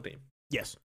fastest player on the team.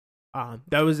 Yes.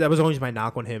 That was always my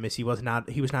knock on him, is he was not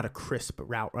a crisp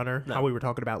route runner. No. How we were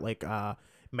talking about like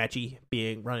Mechie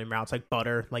running routes like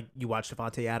butter. Like you watch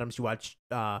Devontae Adams, you watch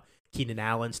Keenan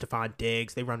Allen, Stephon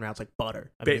Diggs. They run routes like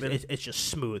butter. I mean, it's just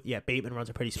smooth. Yeah, Bateman runs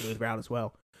a pretty smooth route as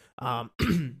well.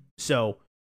 So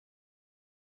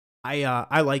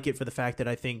I like it for the fact that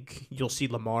I think you'll see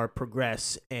Lamar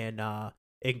progress and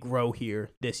grow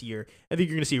here this year. I think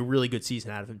you're going to see a really good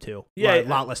season out of him too. Yeah, a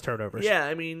lot less turnovers. Yeah,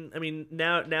 I mean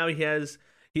now he has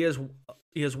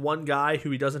one guy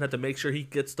who he doesn't have to make sure he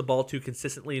gets the ball to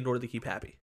consistently in order to keep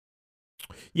happy.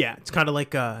 Yeah, it's kind of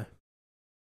like I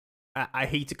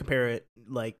hate to compare it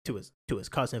like to his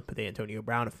cousin, but the Antonio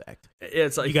Brown effect.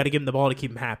 It's like you got to give him the ball to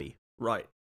keep him happy. Right.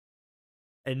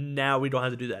 And now we don't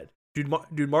have to do that. Dude,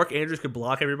 Mark Andrews could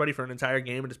block everybody for an entire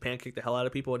game and just pancake the hell out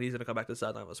of people, and he's going to come back to the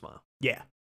sideline with a smile. Yeah.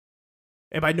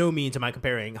 And by no means am I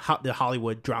comparing the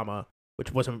Hollywood drama,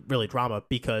 which wasn't really drama,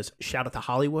 because shout out to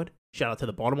Hollywood. shout out to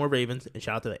the Baltimore Ravens, and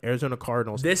shout out to the Arizona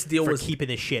Cardinals This deal for was keeping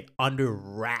this shit under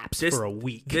wraps for a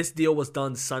week. This deal was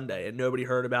done Sunday, and nobody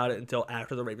heard about it until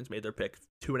after the Ravens made their pick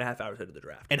 2.5 hours into the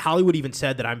draft. And Hollywood even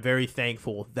said that I'm very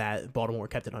thankful that Baltimore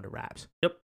kept it under wraps.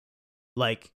 Yep.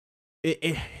 Like,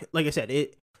 like I said,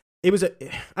 it was I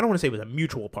don't want to say it was a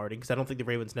mutual parting because I don't think the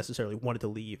Ravens necessarily wanted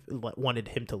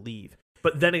him to leave.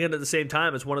 But then again, at the same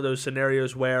time, it's one of those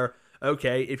scenarios where,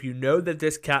 okay, if you know that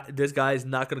this guy is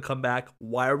not going to come back,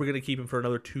 why are we going to keep him for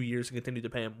another 2 years and continue to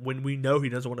pay him when we know he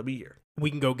doesn't want to be here? We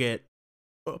can go get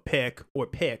a pick or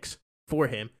picks for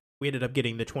him. We ended up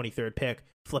getting the 23rd pick,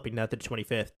 flipping that to the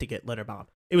 25th to get Leonard Baum.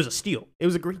 It was a steal. It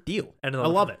was a great deal. I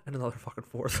love it. And another fucking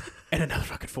fourth. And another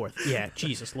fucking fourth. Yeah,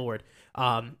 Jesus Lord.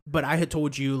 But I had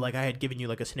told you, like, I had given you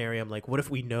like a scenario. I'm like, what if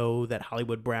we know that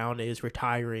Hollywood Brown is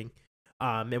retiring?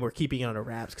 And we're keeping it under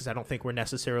wraps because I don't think we're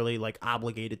necessarily like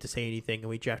obligated to say anything. And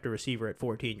we draft a receiver at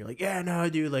 14. You're like, yeah, no,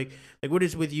 dude, like what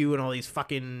is with you and all these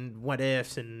fucking what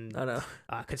ifs and I know.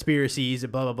 Conspiracies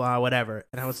and blah blah blah, whatever.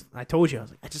 And I told you, I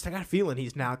was like, I got a feeling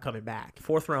he's not coming back.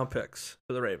 4th round picks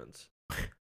for the Ravens.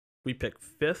 We pick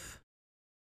 5th,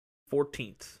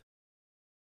 14th,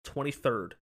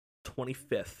 23rd,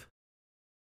 25th,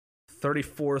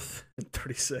 34th, and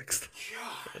 36th.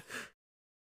 God.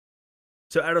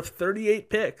 So out of 38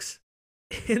 picks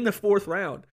in the 4th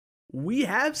round, we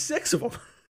have 6 of them.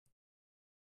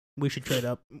 We should trade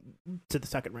up to the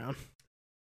 2nd round.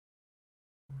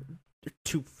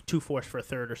 Two fourths for a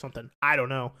 3rd or something. I don't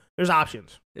know. There's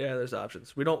options. Yeah, there's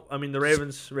options.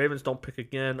 The Ravens don't pick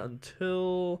again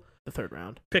until the 3rd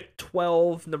round. Pick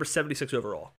 12, number 76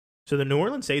 overall. So the New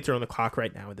Orleans Saints are on the clock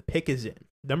right now, and the pick is in.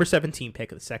 Number 17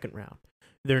 pick of the 2nd round.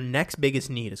 Their next biggest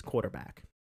need is quarterback.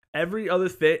 Every other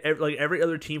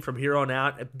team from here on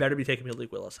out, it better be taking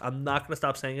Malik Willis. I'm not going to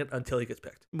stop saying it until he gets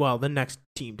picked. Well, the next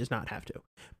team does not have to.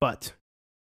 But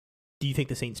do you think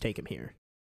the Saints take him here?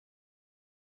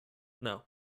 No.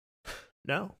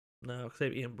 No? No, because they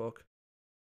have Ian Book.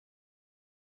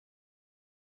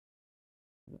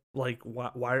 Like, why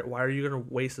are you going to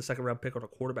waste the 2nd round pick on a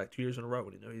quarterback 2 years in a row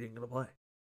when you know he ain't going to play?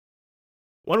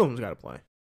 One of them's got to play.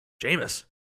 Jameis.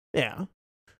 Yeah.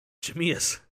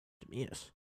 Jameis.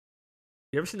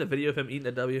 You ever seen the video of him eating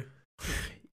a W?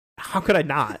 How could I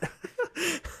not?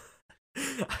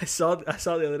 I saw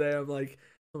the other day. I'm like,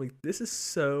 this is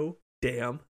so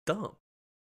damn dumb.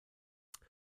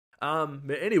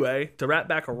 But anyway, to wrap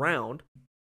back around,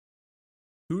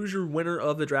 who's your winner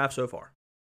of the draft so far?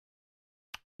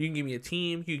 You can give me a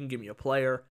team. You can give me a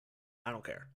player. I don't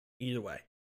care. Either way,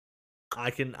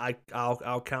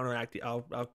 I'll counteract.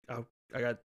 I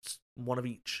got one of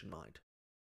each in mind.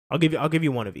 I'll give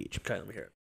you one of each. Okay, let me hear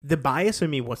it. The bias in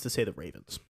me wants to say the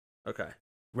Ravens. Okay.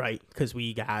 Right? Because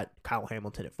we got Kyle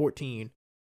Hamilton at 14.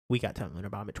 We got Tyler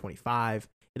Linderbaum at 25.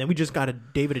 And then we just got a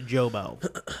David Njoku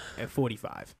at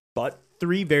 45. But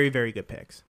 3 very, very good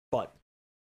picks. But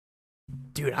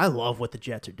dude, I love what the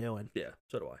Jets are doing. Yeah,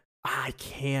 so do I. I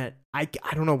can't. I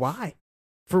don't know why.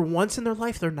 For once in their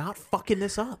life, they're not fucking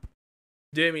this up.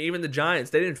 Dude, I mean, even the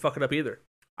Giants, they didn't fuck it up either.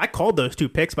 I called those 2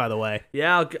 picks, by the way.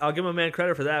 Yeah, I'll give my man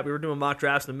credit for that. We were doing mock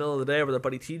drafts in the middle of the day with our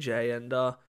buddy TJ, and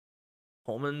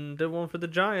Holman did one for the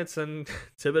Giants, and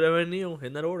Thibodeau and Neal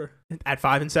in that order. At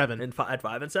 5 and 7. At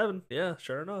 5 and 7, yeah,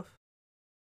 sure enough.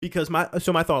 Because my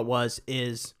thought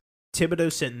is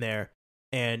Thibodeau sitting there,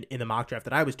 and in the mock draft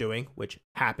that I was doing, which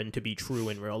happened to be true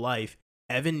in real life,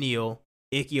 Evan Neal,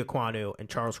 Ike Ekwonu, and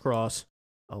Charles Cross,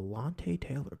 Alontae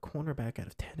Taylor, cornerback out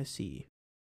of Tennessee,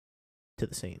 to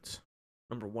the Saints.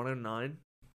 Number 109.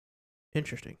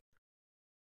 Interesting.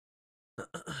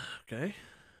 Okay.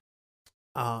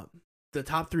 The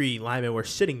top 3 linemen were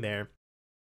sitting there,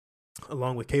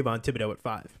 along with Kayvon Thibodeau at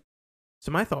 5.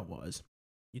 So my thought was,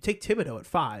 you take Thibodeau at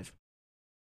 5,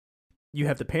 you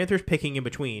have the Panthers picking in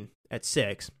between at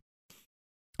 6,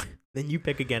 then you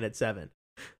pick again at 7.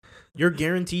 You're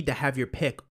guaranteed to have your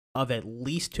pick of at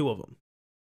least 2 of them.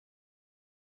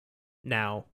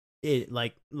 Now,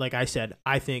 like I said,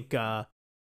 I think Ike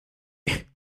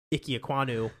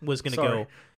Ekwonu was going to go.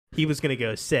 He was going to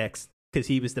go 6 because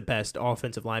he was the best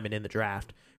offensive lineman in the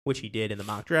draft, which he did in the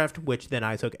mock draft. Which then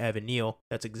I took Evan Neal.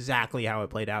 That's exactly how it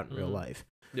played out in real life.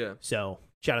 Yeah. So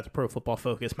shout out to Pro Football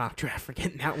Focus mock draft for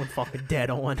getting that one fucking dead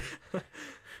on.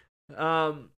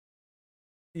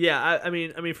 Yeah, I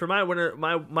mean, for my winner,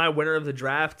 my winner of the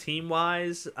draft team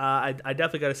wise, I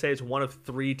definitely got to say it's one of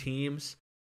 3 teams.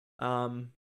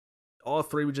 All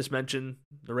 3 we just mentioned: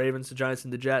 the Ravens, the Giants,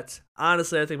 and the Jets.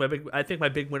 Honestly, I think my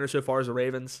big winner so far is the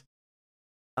Ravens.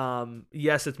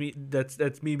 Yes, it's me.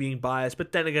 That's me being biased,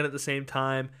 but then again, at the same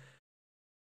time,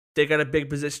 they got a big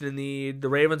position in need. The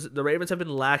Ravens have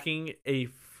been lacking a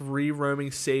free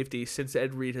roaming safety since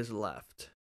Ed Reed has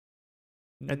left.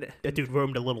 That dude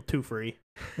roamed a little too free.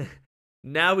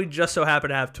 Now we just so happen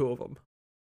to have 2 of them,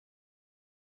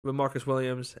 with Marcus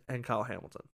Williams and Kyle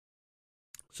Hamilton.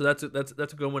 So that's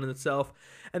a good one in itself.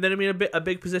 And then I mean a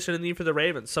big position in need for the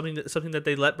Ravens, something that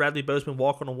they let Bradley Bozeman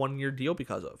walk on a 1-year deal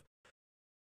because of.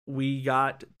 We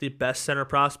got the best center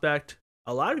prospect,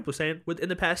 a lot of people saying, within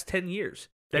the past 10 years.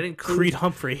 That includes Creed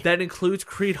Humphrey. That includes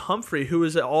Creed Humphrey, who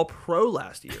was an All-Pro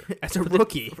last year as a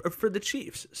rookie for the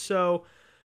Chiefs. So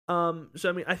I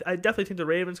mean, I definitely think the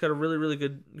Ravens got really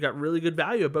good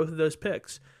value of both of those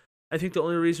picks. I think the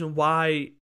only reason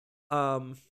why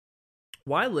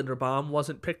Linderbaum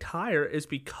wasn't picked higher is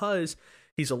because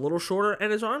he's a little shorter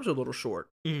and his arms are a little short.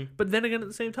 Mm-hmm. But then again, at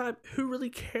the same time, who really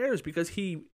cares? Because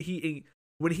he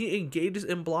when he engages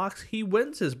in blocks, he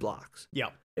wins his blocks.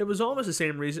 Yeah. It was almost the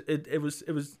same reason.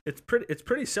 It's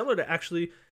pretty similar to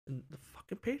actually the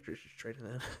fucking Patriots just trading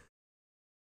that.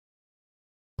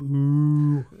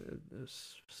 Boo.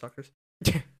 Those suckers.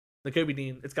 Nakobe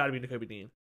Dean. It's got to be Nakobe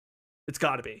Dean. It's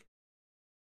got to be.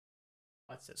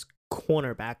 It says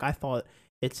cornerback. I thought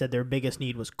it said their biggest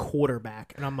need was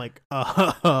quarterback, and I'm like,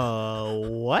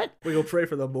 what? We go pray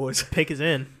for them boys. Pick is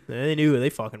in. They knew who they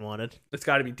fucking wanted. It's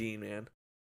got to be Dean, man.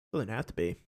 It doesn't have to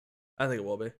be. I think it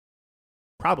will be.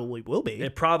 Probably will be.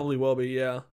 It probably will be.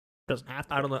 Yeah. Doesn't have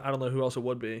to. I don't know who else it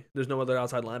would be. There's no other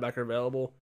outside linebacker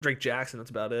available. Drake Jackson. That's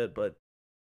about it. But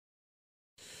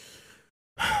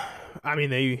I mean,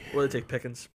 they take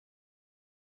Pickens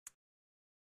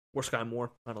or Sky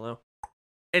Moore. I don't know.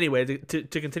 Anyway, to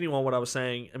continue on what I was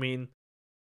saying, I mean,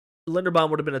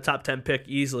 Linderbaum would have been a top 10 pick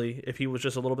easily if he was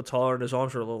just a little bit taller and his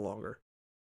arms were a little longer.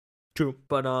 True.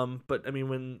 But I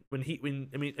mean,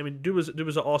 dude was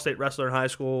an all-state wrestler in high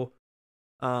school.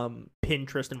 Pin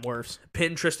Tristan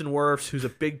Wirfs, who's a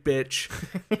big bitch.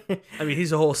 I mean,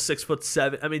 he's a whole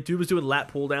 6'7". I mean, dude was doing lat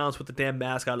pull downs with the damn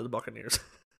mascot of the Buccaneers.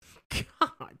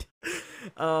 God.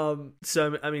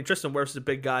 So I mean, Tristan Wirfs is a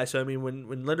big guy. So I mean, when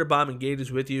Linderbaum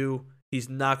engages with you, he's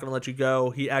not going to let you go.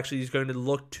 He's going to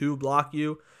look to block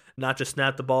you, not just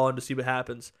snap the ball and to see what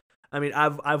happens. I mean,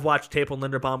 I've watched tape on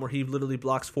Linderbaum where he literally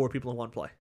blocks 4 people in one play.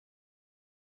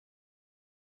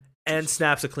 And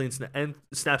snaps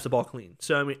the ball clean.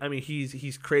 So I mean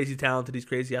he's crazy talented. He's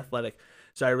crazy athletic.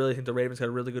 So I really think the Ravens got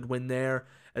a really good win there.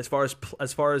 As far as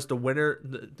the winner,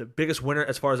 the biggest winner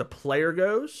as far as a player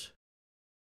goes,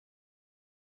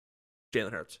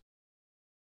 Jalen Hurts.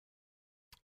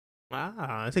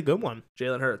 Wow, that's a good one.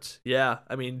 Jalen Hurts. Yeah,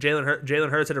 I mean Jalen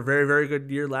Hurts had a very, very good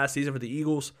year last season for the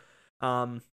Eagles.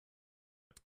 The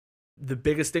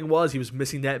biggest thing was he was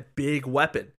missing that big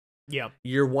weapon. Yeah.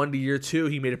 Year 1 to year 2,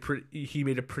 he made a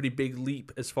pretty big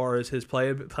leap as far as his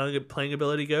playing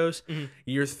ability goes. Mm-hmm.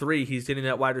 Year 3, he's getting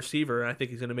that wide receiver, and I think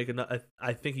he's going to make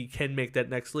I think he can make that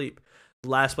next leap. The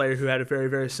last player who had a very,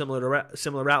 very similar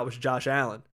route was Josh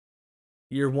Allen.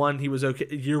 Year 1, he was okay.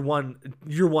 Year one,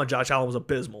 Josh Allen was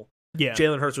abysmal. Yeah.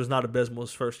 Jalen Hurts was not abysmal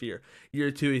his first year.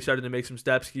 Year 2, he started to make some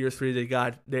steps. Year 3,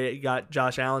 they got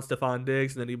Josh Allen, Stephon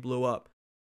Diggs, and then he blew up.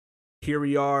 Here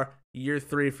we are, year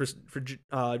 3 for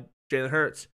Jalen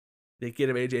Hurts. They get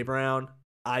him A.J. Brown.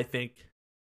 I think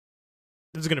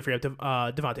this is going to free up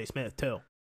Devontae Smith too.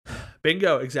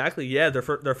 Bingo, exactly. Yeah, their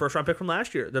first round pick from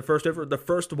last year. The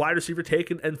first wide receiver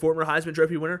taken and former Heisman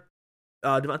Trophy winner,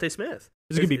 Devontae Smith.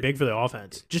 This is going to be big for the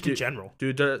offense, just in general.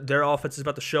 Dude, their offense is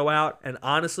about to show out. And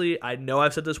honestly, I know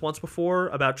I've said this once before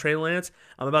about Trey Lance.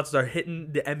 I'm about to start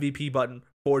hitting the MVP button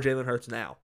for Jalen Hurts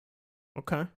now.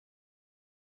 Okay.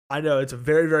 I know it's a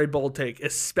very, very bold take,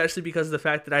 especially because of the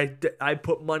fact that I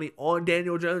put money on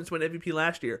Daniel Jones to win MVP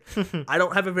last year. I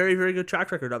don't have a very, very good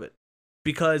track record of it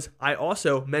because I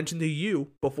also mentioned to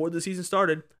you before the season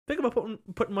started, think about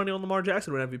putting money on Lamar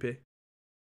Jackson to win MVP.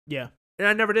 Yeah. And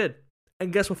I never did.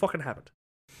 And guess what fucking happened?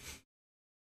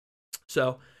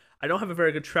 So I don't have a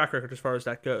very good track record as far as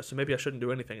that goes. So maybe I shouldn't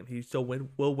do anything, and he still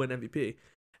will win MVP.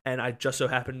 And I just so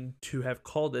happened to have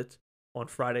called it on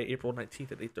Friday, April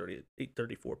 19th at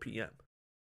 8:34 p.m.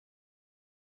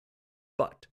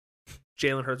 But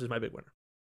Jalen Hurts is my big winner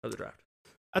of the draft.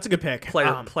 That's a good pick.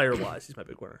 Player-wise, he's my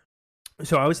big winner.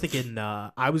 So I was thinking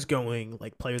I was going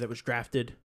like player that was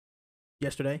drafted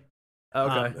yesterday.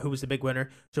 Okay. Who was the big winner?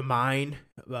 So mine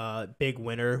big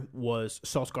winner was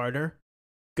Sauce Gardner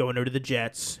going over to the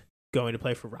Jets, going to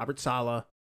play for Robert Saleh.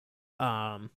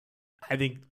 I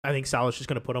think Saleh's just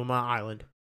going to put him on an island.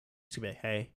 He's going to be like,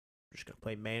 hey, we're just going to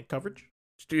play man coverage.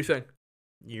 Just do your thing.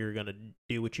 You're going to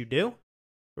do what you do.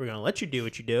 We're going to let you do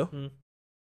what you do. Mm-hmm.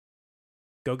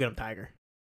 Go get him, Tiger.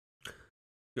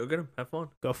 Go get him. Have fun.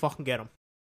 Go fucking get him.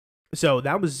 So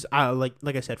that was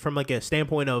like I said, from like a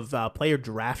standpoint of player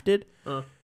drafted.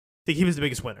 think he was the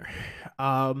biggest winner.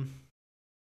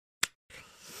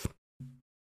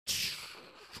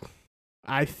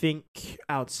 I think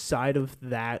outside of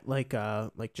that, like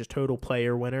just total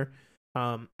player winner,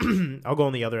 I'll go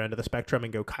on the other end of the spectrum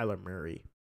and go Kyler Murray.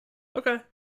 Okay.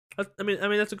 I mean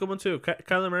that's a good one too.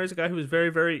 Kyler Murray's a guy who was very,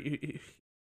 very.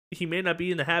 He may not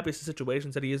be in the happiest of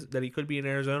situations that he could be in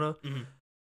Arizona,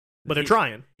 but they're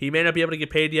trying. He may not be able to get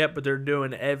paid yet, but they're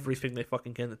doing everything they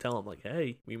fucking can to tell him, like,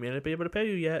 hey, we may not be able to pay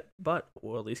you yet, but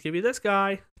we'll at least give you this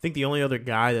guy. I think the only other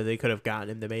guy that they could have gotten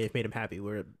him that may have made him happy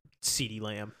were CeeDee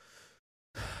Lamb.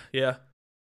 Yeah,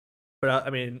 but I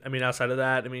mean, outside of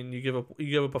that, I mean, you give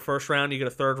up a first round, you get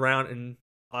a third round, and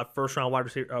a first round wide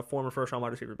receiver, former first round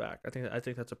wide receiver back. I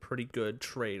think that's a pretty good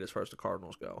trade as far as the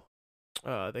Cardinals go.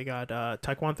 They got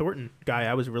Tyquan Thornton, guy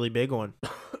I was really big on.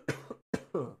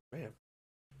 Man,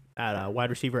 at wide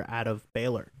receiver out of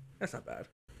Baylor. That's not bad.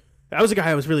 That was a guy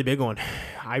I was really big on.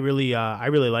 I really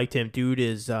liked him. Dude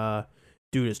is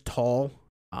tall.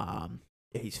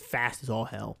 He's fast as all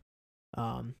hell.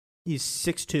 He's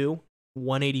 6'2",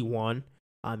 181.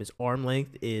 His arm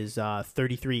length is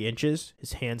 33 inches.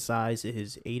 His hand size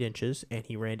is 8 inches, and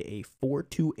he ran a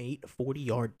 4.28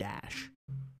 40-yard dash.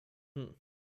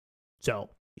 So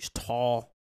he's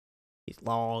tall. He's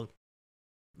long.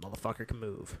 Motherfucker can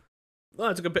move. Well,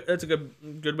 that's a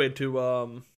good way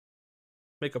to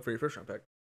make up for your first round pick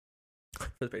for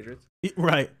the Patriots.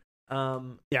 Right.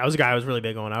 Yeah, it was a guy I was really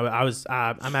big on.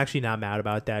 I'm actually not mad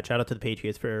about that. Shout out to the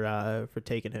Patriots for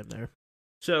taking him there.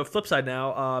 So flip side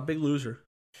now, big loser.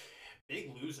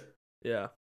 Big loser. Yeah.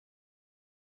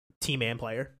 Team and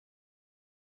player.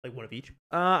 Like one of each.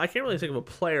 I can't really think of a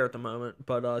player at the moment,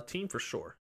 but team for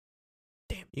sure.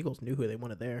 Damn, Eagles knew who they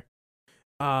wanted there.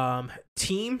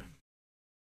 Team.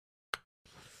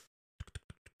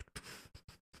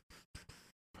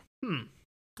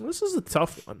 This is a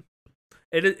tough one.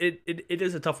 It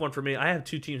is a tough one for me. I have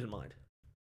two teams in mind.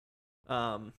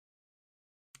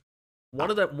 One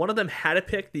of them had a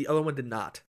pick, the other one did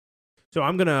not. So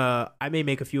I may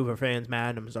make a few of our fans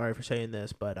mad. I'm sorry for saying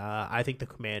this, but I think the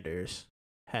Commanders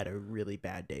had a really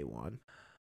bad day one.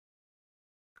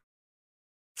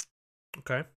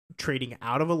 Okay. Trading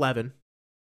out of 11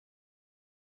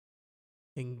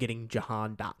 and getting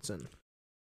Jahan Dotson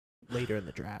later in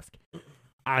the draft.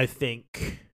 I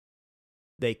think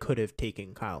they could have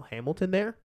taken Kyle Hamilton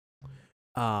there.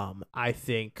 I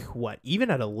think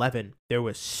even at 11, there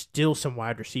was still some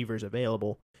wide receivers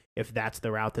available if that's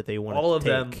the route that they wanted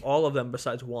to take. All of them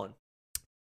besides one.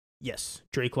 Yes.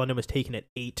 Drake London was taken at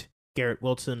 8. Garrett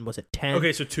Wilson was at 10.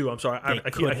 Okay, so 2. I'm sorry. I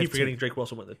keep forgetting Drake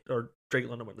London went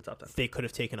the top 10. They could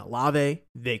have taken Olave.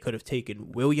 They could have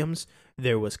taken Williams.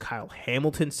 There was Kyle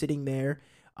Hamilton sitting there.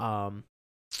 I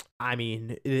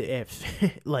mean, if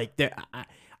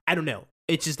I don't know.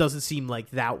 It just doesn't seem like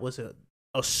that was a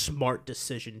smart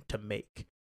decision to make.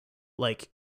 Like,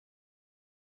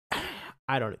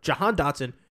 I don't know. Jahan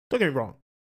Dotson, don't get me wrong,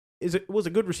 was a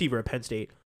good receiver at Penn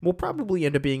State. Will probably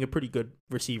end up being a pretty good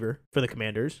receiver for the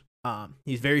Commanders.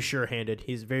 He's very sure-handed.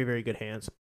 He's very, very good hands.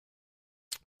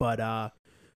 But,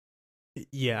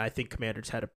 yeah, I think Commanders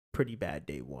had a pretty bad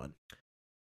day one.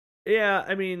 Yeah,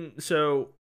 I mean, so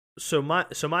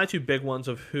my two big ones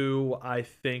of who I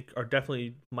think are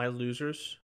definitely my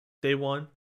losers day one.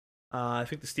 I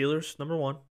think the Steelers, number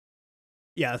one.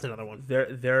 Yeah, that's another one.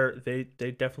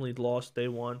 They definitely lost day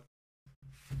one.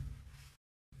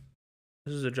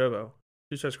 This is a Jobo.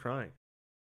 Who starts crying?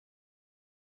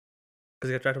 Because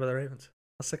he got drafted by the Ravens.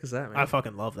 How sick is that, man? I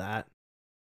fucking love that.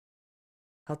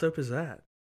 How dope is that?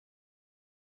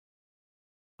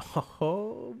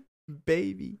 Oh,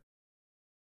 baby.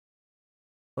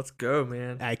 Let's go,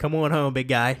 man. Hey, come on home, big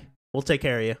guy. We'll take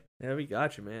care of you. Yeah, we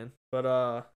got you, man. But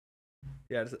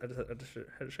yeah, I just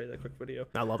had to show you that quick video.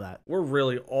 I love that. We're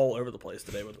really all over the place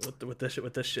today with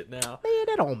this shit now. Man,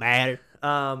 that don't matter.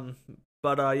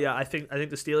 But yeah, I think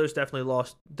the Steelers definitely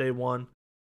lost day one.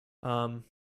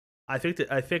 I think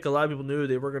a lot of people knew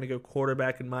they were going to go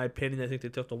quarterback. In my opinion, I think they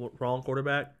took the wrong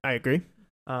quarterback. I agree.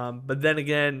 But then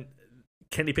again,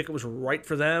 Kenny Pickett was right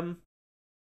for them.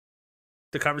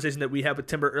 The conversation that we had with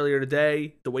Timber earlier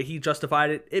today, the way he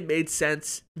justified it, it made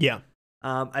sense. Yeah.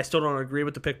 I still don't agree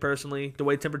with the pick personally. The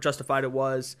way Timber justified it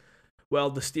was, well,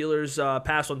 the Steelers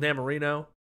passed on Dan Marino,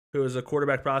 who was a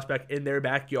quarterback prospect in their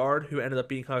backyard, who ended up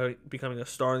becoming a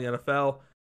star in the NFL.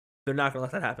 They're not going to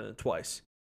let that happen twice.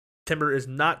 Timber is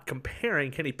not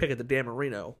comparing Kenny Pickett to Dan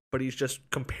Marino, but he's just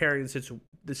comparing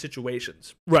the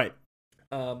situations. Right.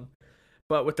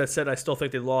 But with that said, I still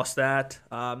think they lost that.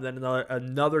 Then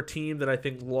another team that I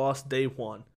think lost day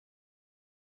one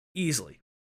easily.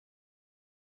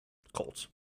 Colts.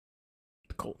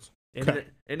 The Colts. Okay.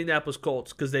 Indianapolis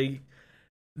Colts, because the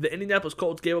Indianapolis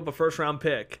Colts gave up a first-round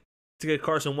pick to get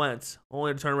Carson Wentz,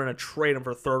 only to turn around and trade him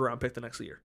for a third-round pick the next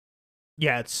year.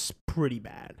 Yeah, it's pretty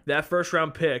bad. That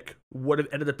first-round pick would have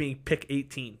ended up being pick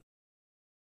 18.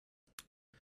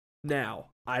 Now,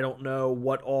 I don't know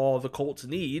what all the Colts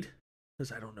need,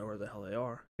 because I don't know where the hell they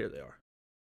are. Here they are.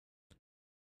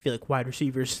 I feel like wide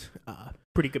receivers,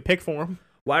 pretty good pick for him.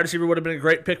 Wide receiver would have been a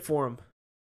great pick for him.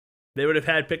 They would have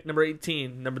had pick number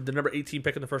 18. The number 18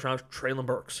 pick in the first round was Treylon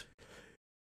Burks.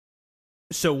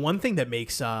 So one thing that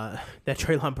makes that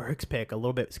Treylon Burks pick a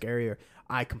little bit scarier,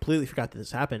 I completely forgot that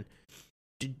this happened.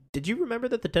 Did you remember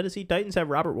that the Tennessee Titans have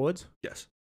Robert Woods? Yes.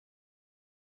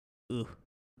 Ooh.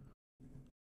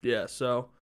 Yeah, so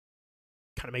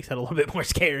Kind of makes that a little bit more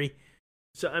scary.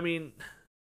 So I mean,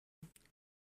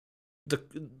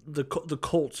 the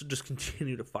Colts just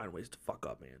continue to find ways to fuck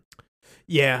up, man.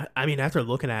 Yeah, I mean, after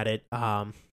looking at it,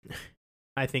 I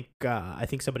think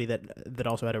somebody that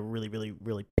also had a really, really,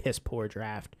 really piss poor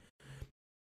draft.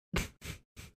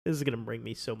 This is gonna bring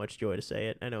me so much joy to say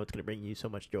it. I know it's gonna bring you so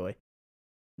much joy.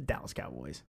 Dallas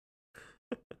Cowboys.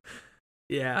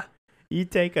 Yeah. You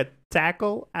take a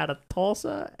tackle out of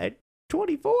Tulsa at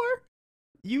 24.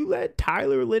 You let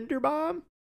Tyler Linderbaum,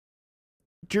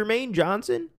 Jermaine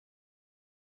Johnson,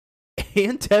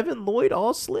 and Tevin Lloyd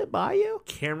all slip by you?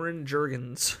 Cameron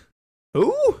Jurgens,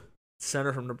 Who?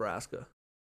 center from Nebraska.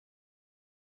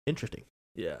 Interesting.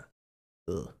 Yeah.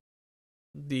 Ugh.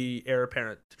 The heir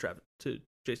apparent to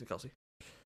Jason Kelsey.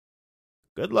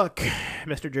 Good luck,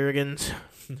 Mr. Jurgens.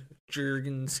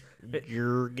 Jurgens.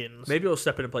 Jurgens. Maybe he'll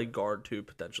step in and play guard too,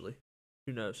 potentially.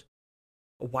 Who knows?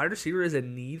 A wide receiver is a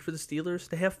need for the Steelers.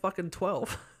 They have fucking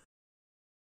 12.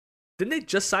 Didn't they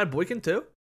just sign Boykin too?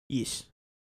 Yes.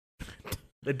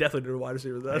 They definitely need a wide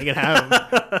receiver then. They can have him.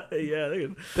 Yeah, they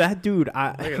can. That dude,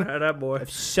 They can have that boy. I've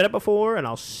said it before and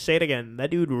I'll say it again. That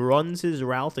dude runs his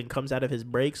route and comes out of his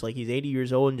breaks like he's 80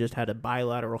 years old and just had a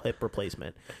bilateral hip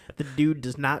replacement. The dude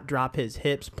does not drop his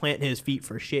hips, plant his feet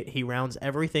for shit. He rounds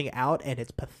everything out and it's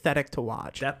pathetic to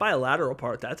watch. That bilateral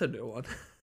part, that's a new one.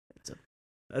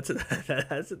 That's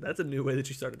a new way that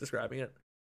you started describing it.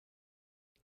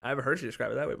 I haven't heard you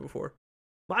describe it that way before.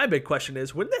 My big question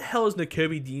is, when the hell is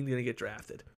Nakobe Dean going to get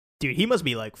drafted? Dude, he must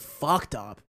be like fucked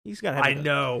up. He's got to have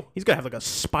know. He's got to have like a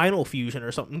spinal fusion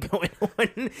or something going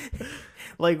on.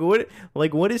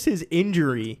 what is his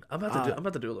injury? I'm about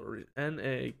to do a little read.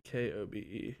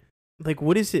 Nakobe. Like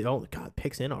what is it? Oh god,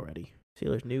 picks in already.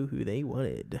 Steelers knew who they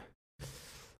wanted.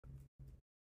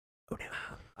 Oh no.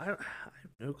 I have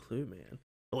no clue, man.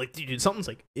 Like dude, something's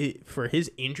like for his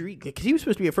injury cuz he was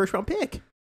supposed to be a first round pick.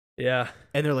 Yeah.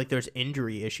 And they're like there's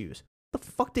injury issues. What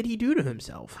the fuck did he do to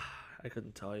himself? I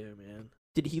couldn't tell you, man.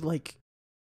 Did he like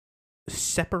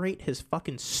separate his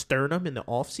fucking sternum in the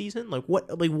off season? Like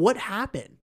what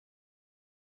happened?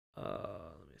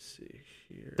 Let me see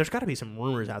here. There's got to be some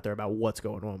rumors out there about what's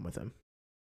going on with him.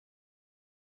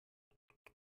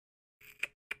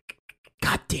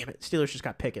 God damn it. Steelers just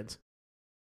got Pickens.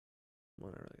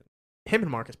 Him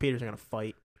and Marcus Peters are going to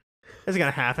fight. This is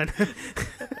going to happen.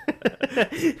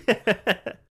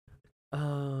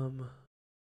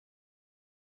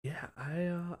 Yeah,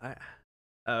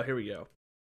 oh, here we go.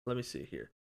 Let me see here.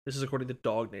 This is according to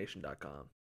DogNation.com,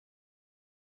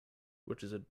 which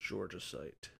is a Georgia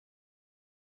site.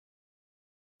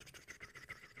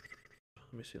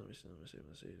 Let me see.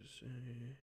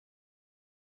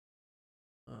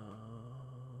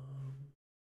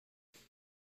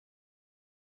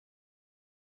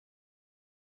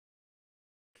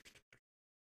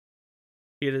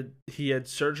 He had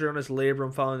surgery on his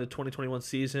labrum following the 2021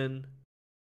 season,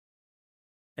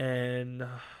 and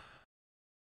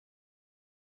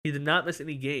he did not miss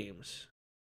any games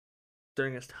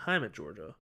during his time at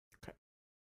Georgia. Okay.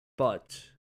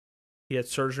 But he had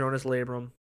surgery on his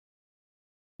labrum.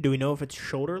 Do we know if it's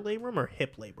shoulder labrum or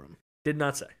hip labrum? Did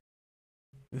not say.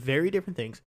 Very different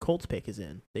things. Colts pick is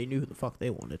in. They knew who the fuck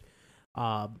they wanted.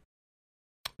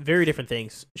 Very different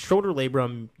things. Shoulder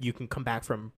labrum, you can come back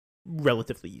from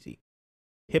relatively easy.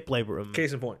 Hip labrum.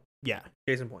 Case in point. Yeah.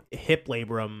 Case in point. Hip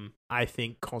labrum, I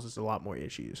think, causes a lot more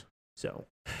issues. So.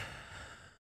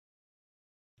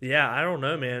 Yeah, I don't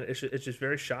know, man. It's just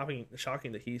very shocking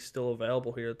that he's still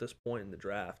available here at this point in the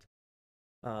draft.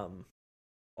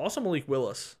 Also, Malik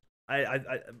Willis. I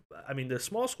mean, the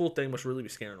small school thing must really be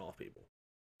scaring off people.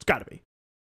 It's got to be.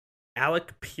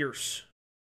 Alec Pierce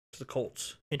to the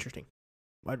Colts. Interesting.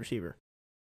 Wide receiver.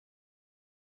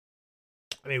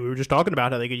 I mean, we were just talking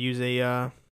about how they could use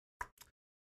a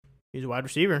wide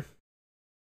receiver.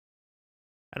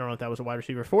 I don't know if that was a wide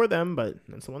receiver for them, but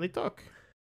that's the one they took.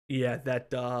 Yeah,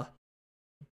 that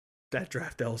That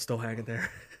draft L is still hanging there.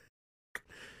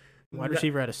 Wide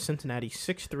receiver out of Cincinnati,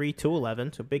 6'3",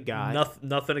 211, so big guy.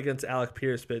 Nothing against Alec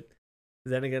Pierce, but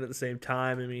then again, at the same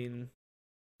time, I mean,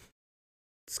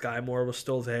 Sky Moore was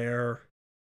still there.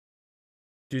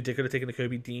 Dude, they could have taken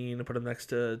Nakobe Dean and put him next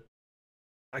to.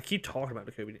 I keep talking about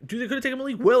Nakobe Dean. Dude, they could have taken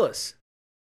Malik Willis.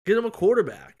 Get him a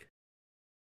quarterback.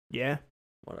 Yeah.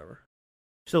 Whatever.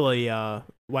 Still a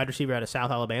wide receiver out of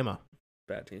South Alabama.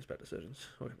 Bad teams, bad decisions.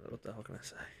 What the hell can I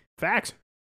say? Facts.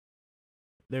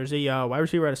 There's a wide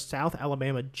receiver out of South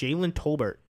Alabama, Jalen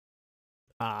Tolbert.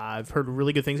 I've heard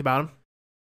really good things about him.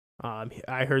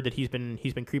 I heard that he's been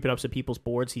creeping up some people's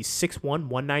boards. He's 6'1",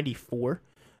 194.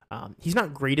 He's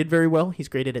not graded very well. He's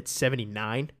graded at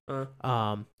 79.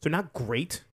 So not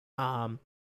great.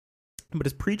 But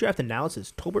his pre-draft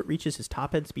analysis, Tolbert reaches his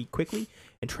top-end speed quickly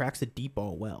and tracks the deep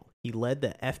ball well. He led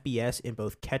the FBS in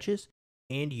both catches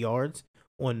and yards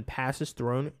on passes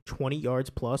thrown 20 yards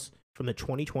plus from the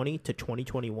 2020 to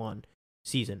 2021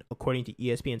 season, according to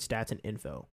ESPN Stats and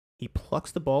Info. He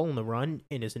plucks the ball on the run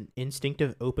and is an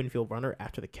instinctive open field runner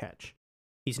after the catch.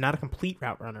 He's not a complete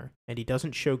route runner, and he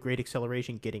doesn't show great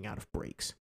acceleration getting out of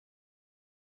breaks.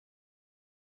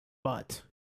 But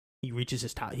he reaches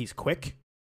his top. He's quick,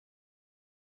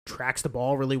 tracks the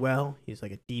ball really well. He's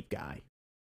like a deep guy.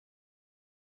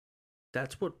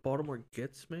 That's what Baltimore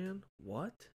gets, man?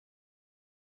 What?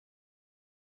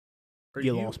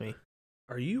 You lost me.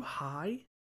 Are you high?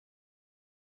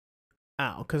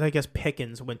 Oh, because I guess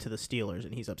Pickens went to the Steelers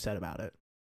and he's upset about it.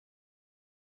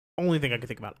 Only thing I can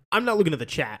think about. I'm not looking at the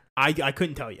chat. I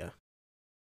couldn't tell you.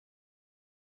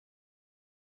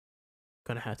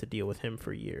 Gonna have to deal with him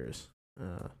for years.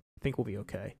 I think we'll be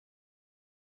okay.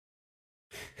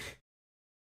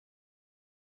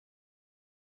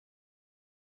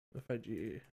 If I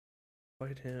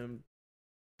fight him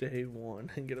day one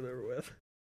and get it over with.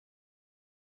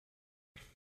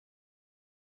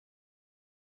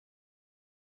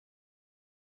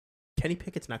 Kenny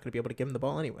Pickett's not going to be able to give him the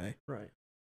ball anyway. Right.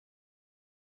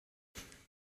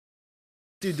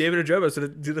 Dude, David Ojobo's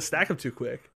going to stack him too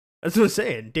quick. That's what I'm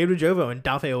saying. David Ojobo and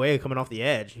Dafe Owe coming off the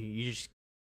edge. It's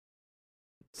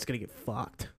going to get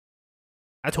fucked.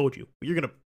 I told you.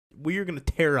 We're gonna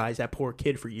terrorize that poor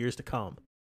kid for years to come.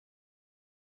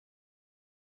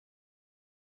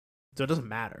 So it doesn't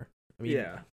matter. I mean,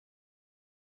 yeah.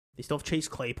 They still have Chase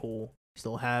Claypool. They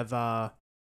still have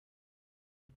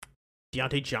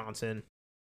Deontay Johnson.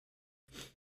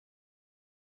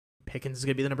 Pickens is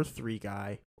going to be the number 3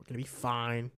 guy. We're going to be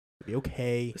fine. We'll be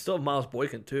okay. They still have Miles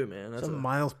Boykin, too, man. That's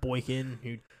Miles Boykin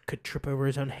who could trip over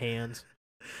his own hands.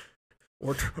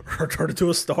 Or turn into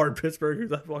a star in Pittsburgh. Who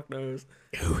the fuck knows?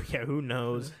 Yeah, who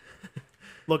knows?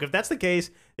 Look, if that's the case,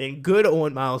 then good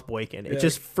on Miles Boykin. Yeah. It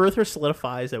just further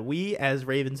solidifies that we, as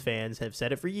Ravens fans, have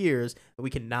said it for years, that we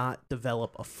cannot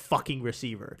develop a fucking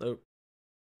receiver. Nope.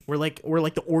 We're like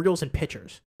the Orioles and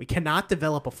pitchers. We cannot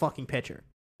develop a fucking pitcher.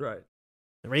 Right.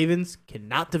 The Ravens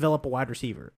cannot develop a wide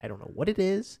receiver. I don't know what it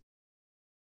is.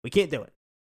 We can't do it.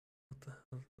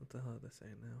 What the hell are they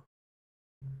saying now?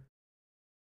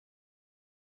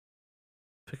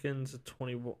 Pickens at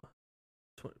 21.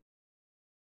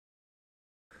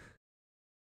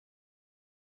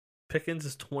 Pickens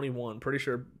is 21. Pretty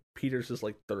sure Peters is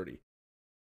like 30.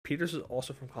 Peters is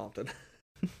also from Compton.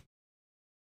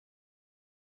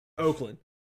 Oakland.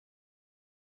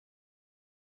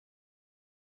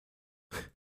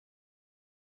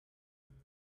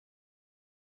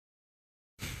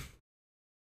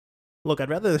 Look, I'd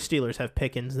rather the Steelers have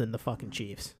Pickens than the fucking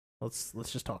Chiefs. Let's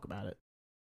just talk about it.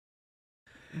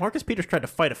 Marcus Peters tried to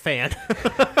fight a fan.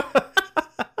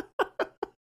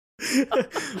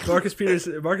 Marcus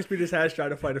Peters has tried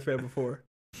to fight a fan before.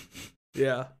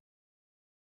 Yeah.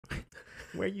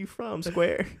 Where you from,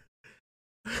 Square?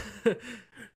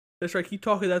 That's right. Keep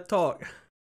talking that talk.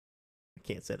 I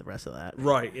can't say the rest of that.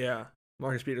 Right, yeah.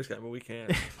 Marcus Peters can, but we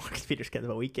can't. Marcus Peters can,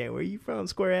 but we can't. Where you from,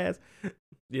 Square ass?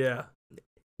 Yeah.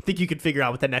 I think you could figure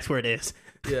out what the next word is.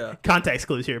 Yeah. Context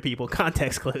clues here, people.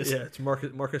 Context clues. Yeah, it's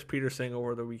Marcus Peters saying a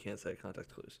word that we can't say.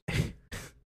 Context clues.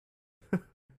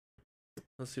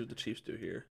 Let's see what the Chiefs do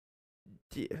here.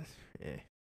 Yeah.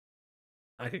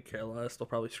 I could care less. They'll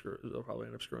probably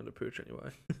end up screwing the pooch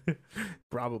anyway.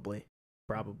 Probably.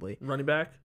 Running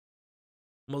back?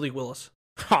 Malik Willis.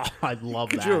 Oh, I'd love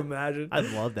that. Could you imagine?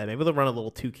 I'd love that. Maybe they'll run a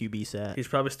little 2 QB set. He's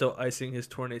probably still icing his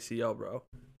torn ACL, bro.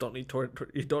 You don't need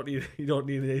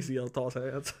an ACL toss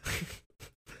hands.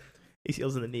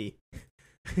 ACL's in the knee.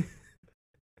 You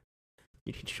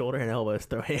need shoulder and elbows,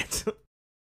 throw hands.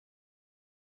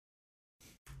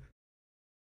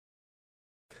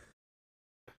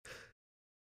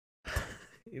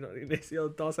 You don't need an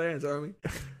ACL toss hands, Army.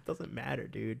 doesn't matter,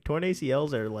 dude. Torn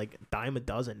ACLs are like a dime a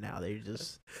dozen now.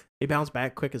 They bounce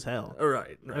back quick as hell.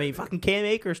 Right. I mean, fucking Cam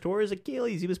Akers tore his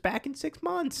Achilles. He was back in 6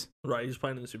 months. Right, he's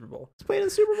playing in the Super Bowl. He's playing in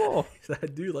the Super Bowl. I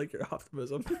do like your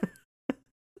optimism.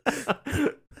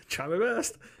 Try my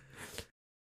best.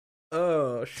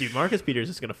 Oh, dude, Marcus Peters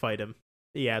is gonna fight him.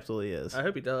 He absolutely is. I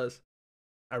hope he does.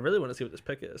 I really want to see what this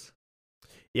pick is.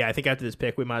 Yeah, I think after this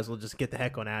pick, we might as well just get the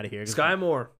heck on out of here. Sky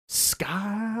Moore.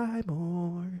 Sky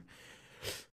Moore.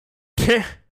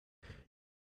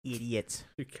 Idiots.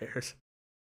 Who cares?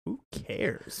 Who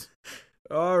cares?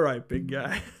 All right, big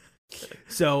guy.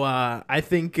 So I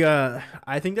think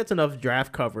that's enough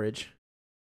draft coverage.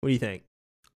 What do you think?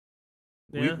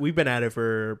 Yeah. We've been at it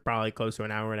for probably close to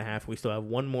an hour and a half. We still have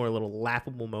one more little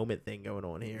laughable moment thing going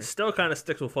on here. Still kind of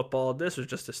sticks with football. This was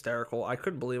just hysterical. I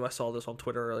couldn't believe I saw this on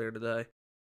Twitter earlier today.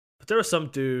 But there was some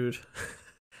dude.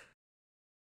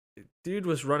 Dude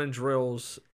was running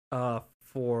drills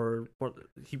for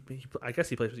I guess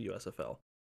he plays for the USFL.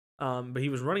 But he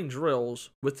was running drills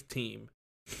with the team.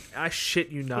 I shit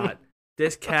you not.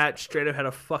 This cat straight up had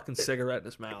a fucking cigarette in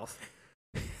his mouth.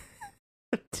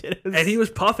 And he was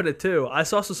puffing it too. I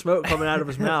saw some smoke coming out of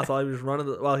his mouth while he was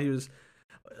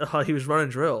running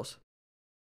drills.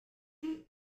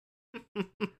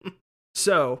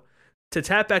 So, to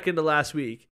tap back into last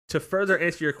week, to further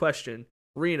answer your question,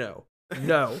 Reno,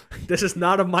 no, this is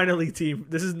not a minor league team.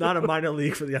 This is not a minor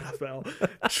league for the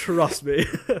NFL. Trust me.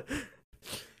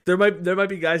 There might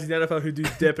be guys in the NFL who do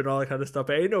dip and all that kind of stuff,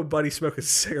 but ain't nobody smoking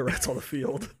cigarettes on the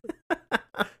field.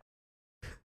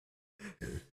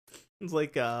 It's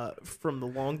like from The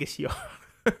Longest Yard.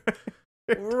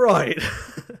 Right.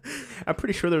 I'm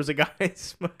pretty sure there was a guy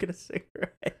smoking a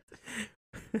cigarette.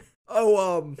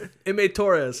 Oh, Inmate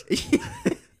Torres. Yeah.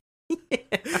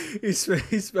 He's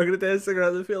smoking a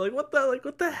cigarette in the field. Like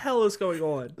what the hell is going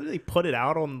on? Did he put it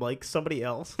out on like somebody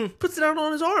else? Puts it out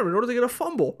on his arm in order to get a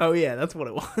fumble. Oh yeah, that's what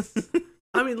it was.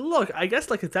 I mean, look, I guess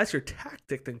like if that's your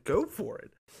tactic, then go for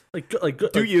it.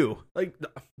 Do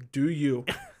you?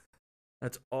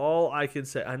 That's all I can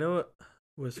say. I know it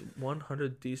was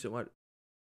 100 decent. What?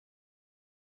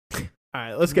 All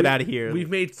right, let's get out of here. We've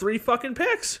made 3 fucking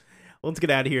picks. Let's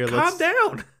get out of here. Calm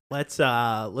down. Let's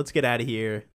get out of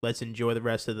here. Let's enjoy the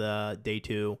rest of the day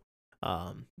 2.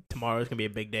 Tomorrow's gonna be a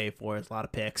big day for us. A lot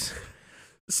of picks.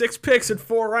 6 picks in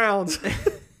 4 rounds.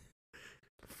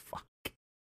 Fuck.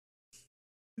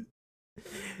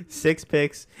 6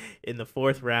 picks in the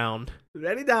 4th round.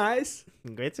 Then he dies.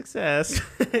 Great success.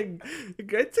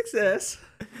 Great success.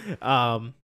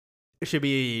 It should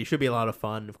be a lot of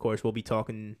fun. Of course, we'll be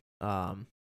talking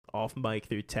off mic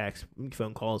through text,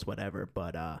 phone calls, whatever.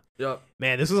 But yep.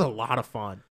 Man, this is a lot of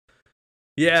fun.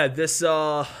 Yeah, this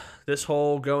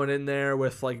whole going in there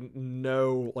with nothing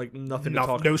to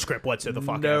talk, no script whatsoever.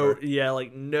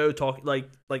 No talk. Like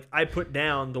I put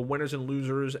down the winners and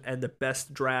losers and the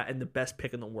best draft and the best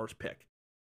pick and the worst pick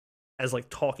as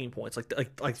talking points,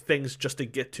 like things just to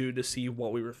get to see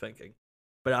what we were thinking.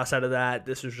 But outside of that,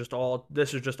 this is just all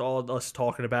us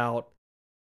talking about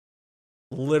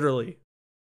literally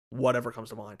whatever comes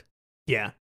to mind.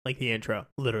 Yeah, like the intro,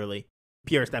 literally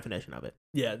purest definition of it.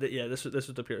 Yeah, this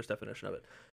is the purest definition of it.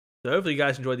 So hopefully you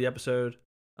guys enjoyed the episode.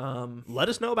 Let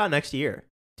us know about next year.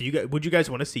 Would you guys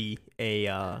want to see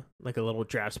a like a little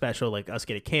draft special, like us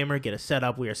get a camera, get a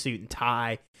setup, wear a suit and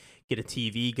tie, get a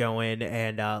TV going,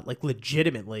 and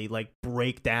legitimately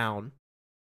break down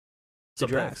the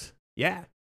drafts? Yeah.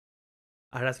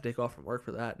 I'd have to take off from work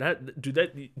for that. That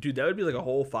would be like a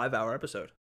whole 5-hour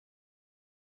episode.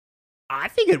 I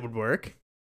think it would work.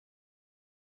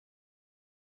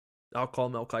 I'll call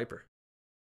Mel Kiper.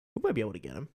 We might be able to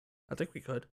get him. I think we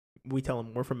could. We tell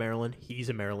him we're from Maryland. He's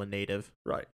a Maryland native.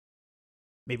 Right.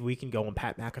 Maybe we can go on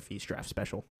Pat McAfee's draft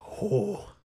special.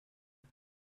 Oh.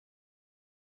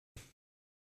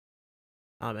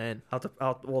 Oh man.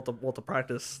 We'll have to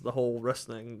practice the whole wrist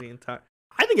thing the entire.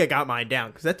 I think I got mine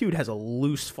down because that dude has a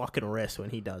loose fucking wrist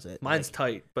when he does it. Mine's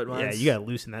tight, but yeah, you gotta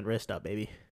loosen that wrist up, baby.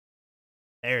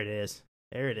 There it is.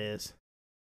 There it is.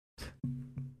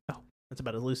 Oh, that's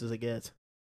about as loose as it gets.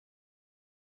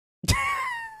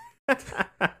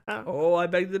 Oh, I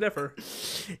beg to differ.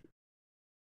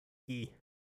 E.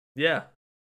 Yeah.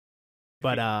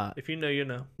 But if you know, you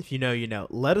know. If you know, you know.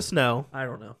 Let us know. I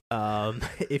don't know.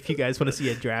 If you guys want to see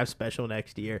a draft special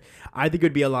next year, I think it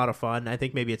would be a lot of fun. I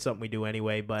think maybe it's something we do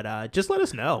anyway, but just let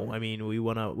us know. I mean, we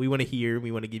wanna hear.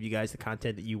 We want to give you guys the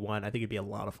content that you want. I think it'd be a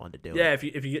lot of fun to do. Yeah, if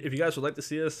you guys would like to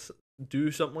see us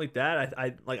do something like that,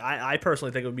 I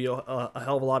personally think it would be a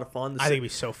hell of a lot of fun. I think it'd be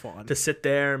so fun to sit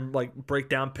there and like break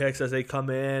down picks as they come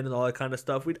in and all that kind of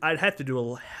stuff. I'd have to do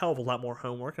a hell of a lot more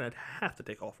homework, and I'd have to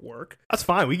take off work. That's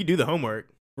fine. We could do the homework.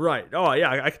 Right. Oh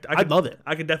yeah. I'd love it.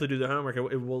 I could definitely do the homework.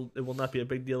 It will not be a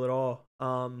big deal at all.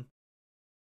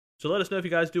 So let us know if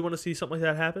you guys do want to see something like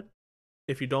that happen.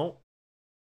 If you don't,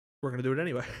 we're gonna do it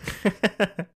anyway.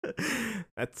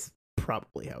 That's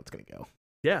probably how it's gonna go.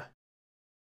 Yeah.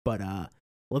 But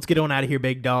let's get on out of here,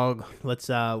 big dog. Let's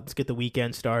get the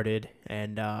weekend started,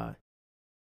 and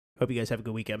hope you guys have a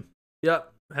good weekend.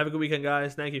 Yep. Have a good weekend,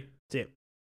 guys. Thank you. See you.